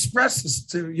I've expressed this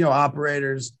to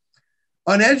operators,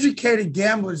 uneducated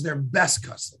gamblers, their best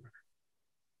customer.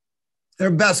 Their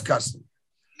best customer.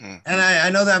 And I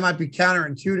know that might be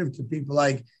counterintuitive to people.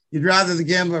 Like you'd rather the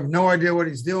gambler have no idea what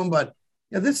he's doing, but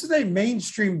this is a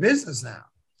mainstream business now.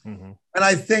 Mm-hmm. And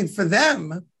I think for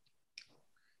them,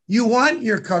 you want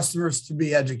your customers to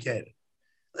be educated.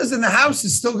 Listen, the house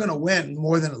is still going to win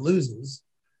more than it loses.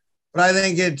 But I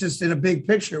think it just in a big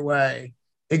picture way,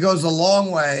 it goes a long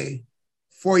way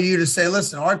for you to say,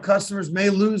 listen, our customers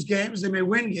may lose games, they may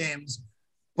win games,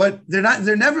 but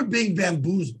they're never being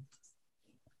bamboozled.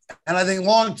 And I think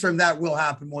long-term that will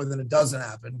happen more than it doesn't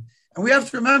happen. And we have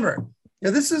to remember,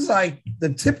 this is like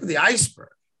the tip of the iceberg.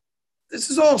 This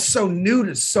is all so new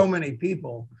to so many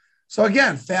people. So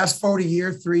again, fast forward a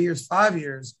year, 3 years, 5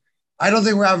 years, I don't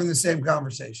think we're having the same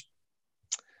conversation.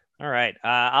 All right.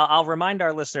 I'll remind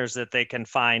our listeners that they can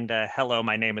find Hello,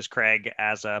 My Name is Craig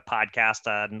as a podcast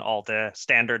on all the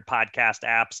standard podcast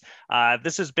apps.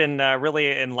 This has been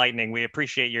really enlightening. We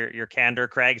appreciate your candor,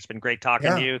 Craig. It's been great talking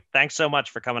to you. Thanks so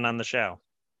much for coming on the show.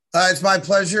 It's my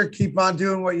pleasure. Keep on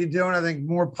doing what you're doing. I think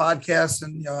more podcasts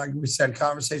and, like we said,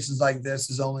 conversations like this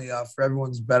is only for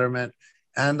everyone's betterment.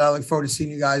 And I look forward to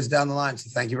seeing you guys down the line. So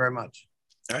thank you very much.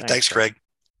 All right. Thanks, Craig.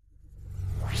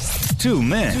 2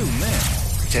 men.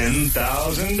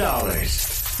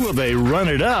 $10,000. Will they run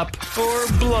it up or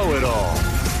blow it all?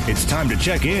 It's time to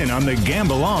check in on the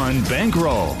Gamble On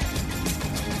bankroll.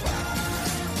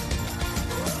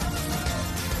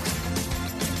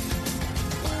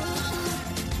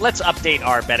 Let's update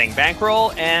our betting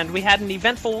bankroll, and we had an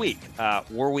eventful week.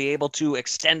 Were we able to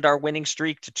extend our winning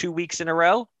streak to 2 weeks in a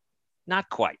row? Not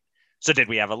quite. So did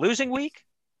we have a losing week?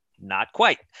 Not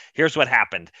quite. Here's what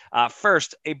happened.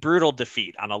 First, a brutal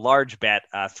defeat on a large bet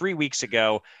 3 weeks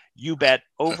ago. You bet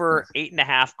over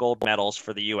 8.5 gold medals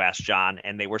for the U.S., John,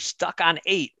 and they were stuck on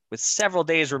 8 with several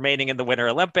days remaining in the Winter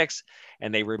Olympics,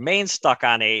 and they remain stuck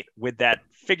on 8 with that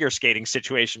figure skating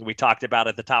situation we talked about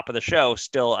at the top of the show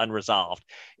still unresolved.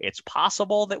 It's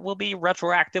possible that we'll be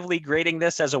retroactively grading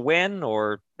this as a win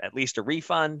or at least a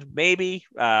refund, maybe.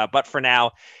 But for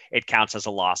now, it counts as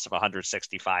a loss of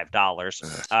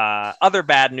 $165. Other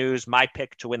bad news, my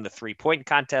pick to win the 3-point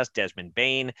contest, Desmond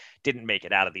Bain, didn't make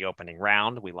it out of the opening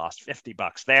round. We lost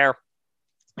 $50 there.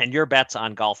 And your bets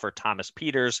on golfer Thomas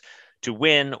Pieters to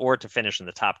win or to finish in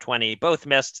the top 20 both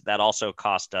missed. That also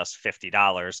cost us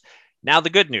 $50. Now,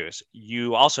 the good news,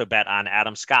 you also bet on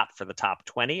Adam Scott for the top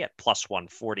 20 at plus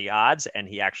 140 odds, and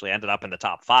he actually ended up in the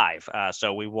top 5.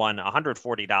 So we won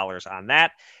 $140 on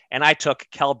that. And I took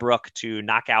Kell Brook to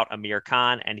knock out Amir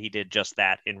Khan, and he did just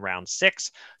that in round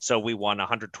 6. So we won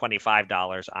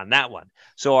 $125 on that one.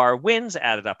 So our wins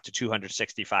added up to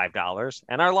 $265,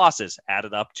 and our losses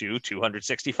added up to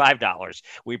 $265.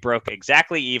 We broke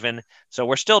exactly even. So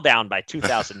we're still down by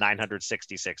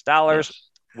 $2,966.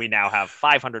 We now have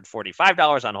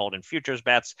 $545 on hold in futures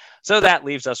bets. So that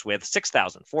leaves us with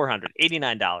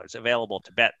 $6,489 available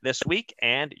to bet this week.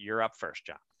 And you're up first,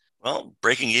 John. Well,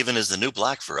 breaking even is the new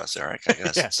black for us, Eric. I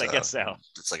guess. Yes, I guess so.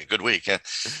 It's like a good week.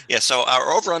 Yeah. So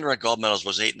our over-under on gold medals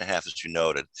was 8.5, as you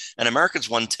noted, and Americans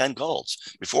won 10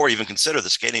 golds before we even consider the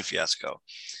skating fiasco.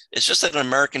 It's just that an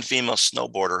American female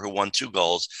snowboarder who won 2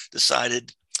 golds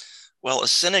decided, well, a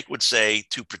cynic would say,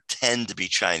 to pretend to be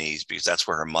Chinese because that's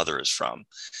where her mother is from.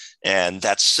 And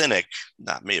that cynic,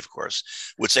 not me, of course,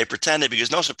 would say pretended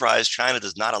because, no surprise, China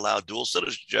does not allow dual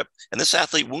citizenship. And this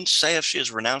athlete won't say if she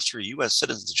has renounced her U.S.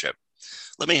 citizenship.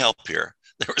 Let me help here.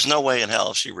 There was no way in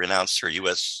hell she renounced her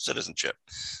U.S. citizenship.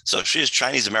 So she is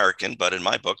Chinese American, but in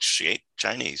my books, she ain't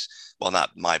Chinese. Well,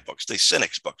 not my books, the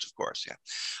cynics books, of course. Yeah.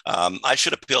 I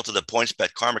should appeal to the Points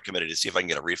Bet Karma Committee to see if I can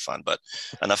get a refund, but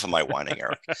enough of my whining,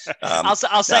 Eric. I'll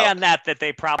say on that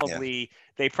they probably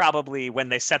when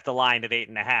they set the line at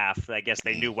 8.5, I guess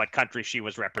they knew what country she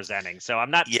was representing. So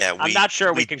I'm not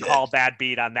sure we can call bad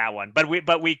beat on that one, but we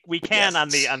can on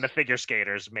the figure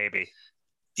skaters maybe.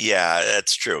 Yeah,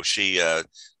 that's true. She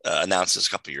announced this a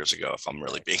couple of years ago, if I'm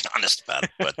really being honest about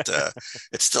it. But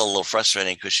it's still a little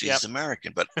frustrating because she's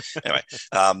American. But anyway,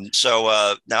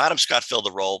 so now Adam Scott filled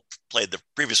the role, played the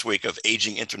previous week of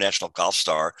aging international golf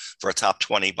star for a top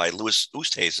 20 by Louis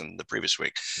Oosthuizen the previous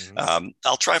week. Mm-hmm.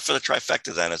 I'll try for the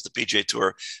trifecta then, as the PGA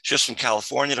Tour shifts from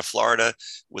California to Florida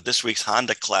with this week's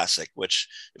Honda Classic, which,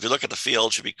 if you look at the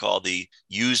field, should be called the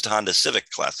used Honda Civic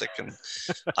Classic. And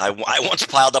I once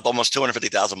piled up almost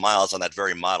 250,000 miles on that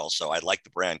very model, so I like the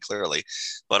brand clearly,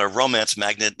 but a romance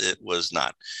magnet it was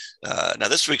not. Now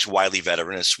this week's wily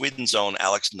veteran is Sweden's own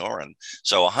Alex Noren,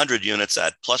 so 100 units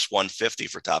at plus 150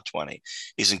 for top 20.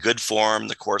 He's in good form,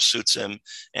 the course suits him,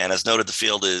 and as noted, the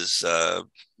field is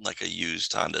like a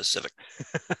used Honda Civic.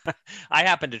 I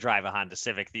happen to drive a Honda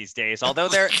Civic these days, although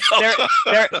they're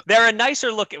a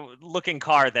nicer looking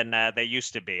car than they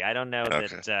used to be. I don't know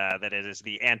that it is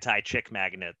the anti-chick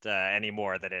magnet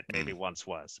anymore that it maybe once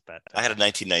was. But I had a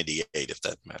 1998, if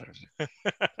that matters.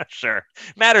 Sure,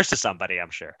 matters to somebody,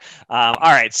 I'm sure. All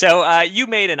right, so you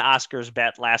made an Oscars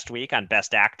bet last week on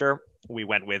Best Actor. We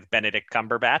went with Benedict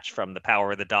Cumberbatch from The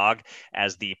Power of the Dog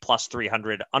as the plus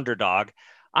 300 underdog.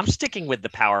 I'm sticking with The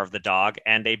Power of the Dog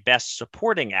and a Best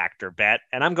Supporting Actor bet,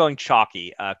 and I'm going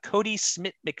chalky. Cody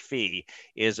Smith-McPhee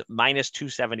is minus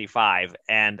 275.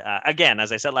 And again,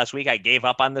 as I said last week, I gave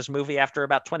up on this movie after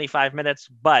about 25 minutes,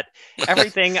 but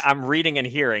everything I'm reading and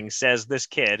hearing says this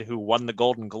kid who won the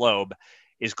Golden Globe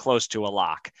is close to a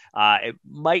lock. It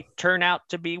might turn out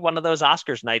to be one of those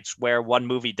Oscars nights where one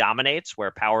movie dominates,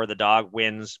 where Power of the Dog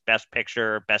wins Best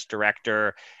Picture, Best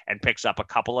Director, and picks up a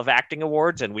couple of acting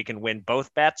awards, and we can win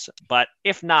both bets. But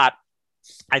if not,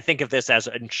 I think of this as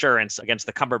insurance against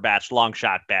the Cumberbatch long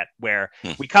shot bet, where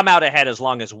we come out ahead as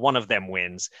long as one of them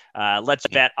wins. Let's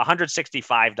bet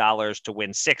 $165 to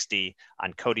win 60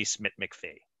 on Cody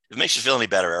Smith-McPhee. If it makes you feel any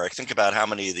better, Eric, think about how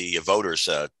many of the voters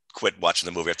quit watching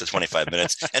the movie after 25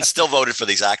 minutes and still voted for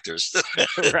these actors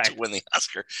to win the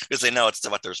Oscar because they know it's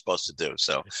what they're supposed to do.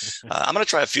 So I'm going to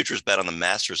try a futures bet on the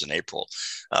Masters in April.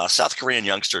 South Korean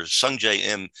youngster Sung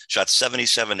Jae-im shot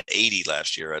 77-80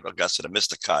 last year at Augusta to miss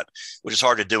the cut, which is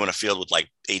hard to do in a field with like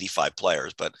 85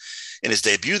 players. But in his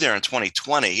debut there in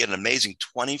 2020, he had an amazing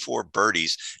 24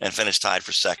 birdies and finished tied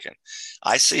for second.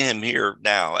 I see him here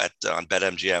now on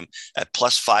BetMGM at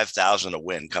plus 5,000 to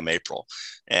win come April,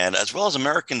 and as well as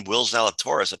American Will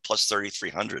Zalatoris at plus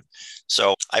 3,300.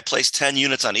 So I placed 10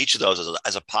 units on each of those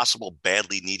as a possible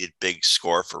badly needed big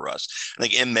score for us. I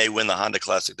think Im may win the Honda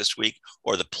Classic this week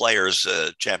or the Players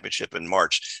Championship in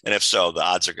March. And if so, the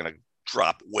odds are going to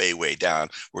drop way, way down.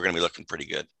 We're going to be looking pretty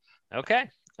good. Okay.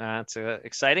 It's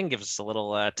exciting. Gives us a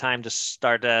little time to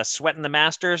start sweating the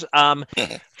Masters.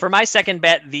 For my second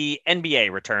bet, the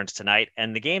NBA returns tonight,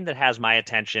 and the game that has my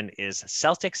attention is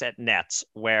Celtics at Nets,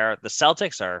 where the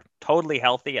Celtics are totally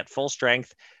healthy at full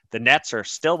strength. The Nets are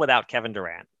still without Kevin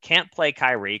Durant. Can't play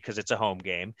Kyrie because it's a home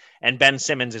game, and Ben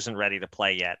Simmons isn't ready to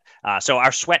play yet. So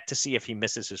our sweat to see if he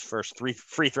misses his first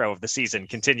free throw of the season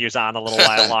continues on a little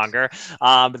while longer.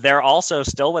 They're also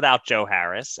still without Joe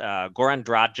Harris. Goran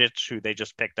Dragic, who they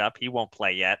just picked up, he won't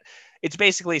play yet. It's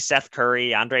basically Seth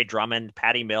Curry, Andre Drummond,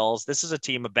 Patty Mills. This is a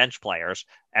team of bench players,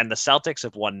 and the Celtics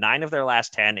have won 9 of their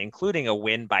last 10, including a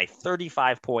win by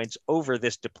 35 points over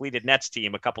this depleted Nets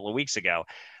team a couple of weeks ago.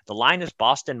 The line is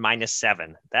Boston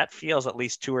 -7. That feels at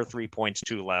least 2 or 3 points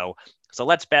too low. So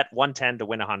let's bet 110 to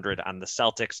win 100 on the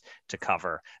Celtics to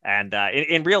cover. And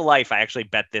in real life, I actually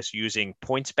bet this using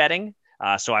points betting.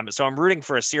 So I'm rooting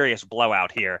for a serious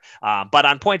blowout here. But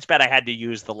on PointsBet, I had to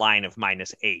use the line of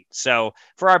 -8. So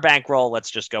for our bankroll,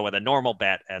 let's just go with a normal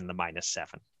bet and the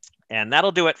 -7. And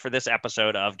that'll do it for this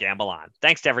episode of Gamble On.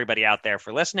 Thanks to everybody out there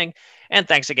for listening. And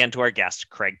thanks again to our guest,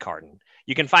 Craig Carton.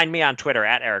 You can find me on Twitter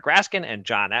at Eric Raskin and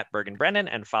John at Bergen Brennan,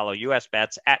 and follow US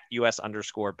Bets at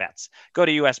US_bets. Go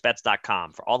to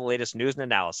usbets.com for all the latest news and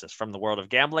analysis from the world of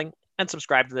gambling, and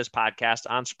subscribe to this podcast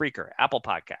on Spreaker, Apple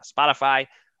Podcasts, Spotify,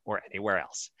 or anywhere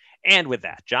else. And with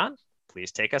that, John,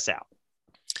 please take us out.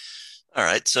 All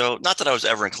right. So not that I was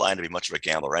ever inclined to be much of a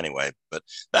gambler anyway, but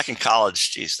back in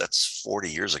college, geez, that's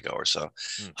 40 years ago or so,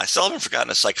 I still haven't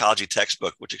forgotten a psychology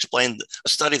textbook which explained a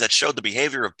study that showed the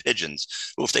behavior of pigeons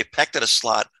who, if they pecked at a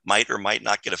slot, might or might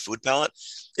not get a food pellet.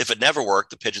 If it never worked,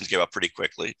 the pigeons gave up pretty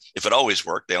quickly. If it always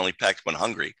worked, they only pecked when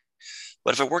hungry.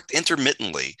 But if it worked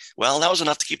intermittently, well, that was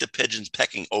enough to keep the pigeons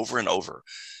pecking over and over.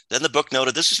 Then the book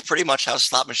noted this is pretty much how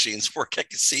slot machines work at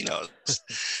casinos.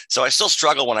 So I still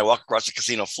struggle when I walk across the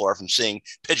casino floor from seeing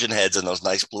pigeon heads and those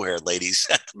nice blue-haired ladies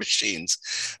at the machines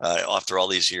after all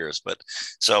these years. But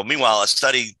so meanwhile, a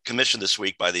study commissioned this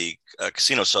week by the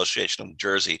Casino Association of New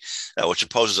Jersey, which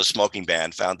opposes a smoking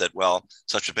ban, found that, well,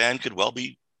 such a ban could well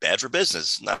be bad for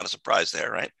business. Not a surprise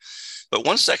there, right? But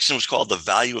one section was called the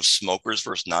value of smokers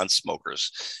versus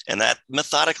non-smokers. And that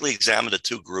methodically examined the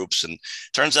two groups. And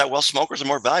turns out, well, smokers are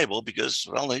more valuable because,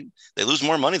 well, they lose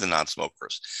more money than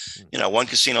non-smokers. You know, one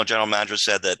casino general manager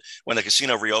said that when the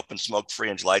casino reopened smoke-free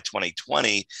in July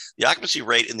 2020, the occupancy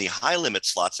rate in the high-limit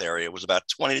slots area was about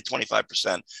 20 to 25%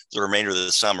 for the remainder of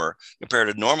the summer,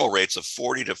 compared to normal rates of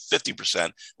 40 to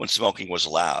 50% when smoking was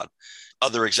allowed.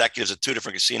 Other executives at two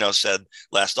different casinos said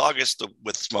last August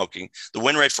with smoking, the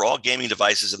win rate for all gaming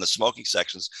devices in the smoking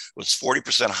sections was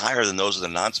 40% higher than those in the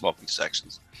non-smoking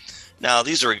sections. Now,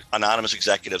 these are anonymous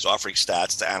executives offering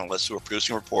stats to analysts who are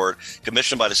producing a report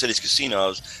commissioned by the city's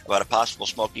casinos about a possible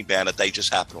smoking ban that they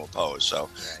just happen to oppose. So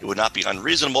it would not be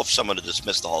unreasonable for someone to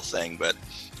dismiss the whole thing. But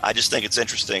I just think it's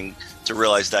interesting to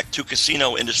realize that two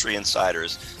casino industry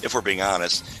insiders, if we're being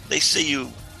honest, they see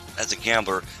you as a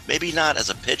gambler, maybe not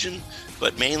as a pigeon,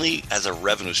 but mainly as a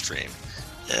revenue stream.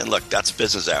 And look, that's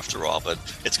business after all, but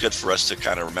it's good for us to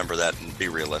kind of remember that and be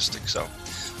realistic. So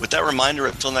with that reminder,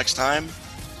 until next time,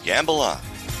 gamble on.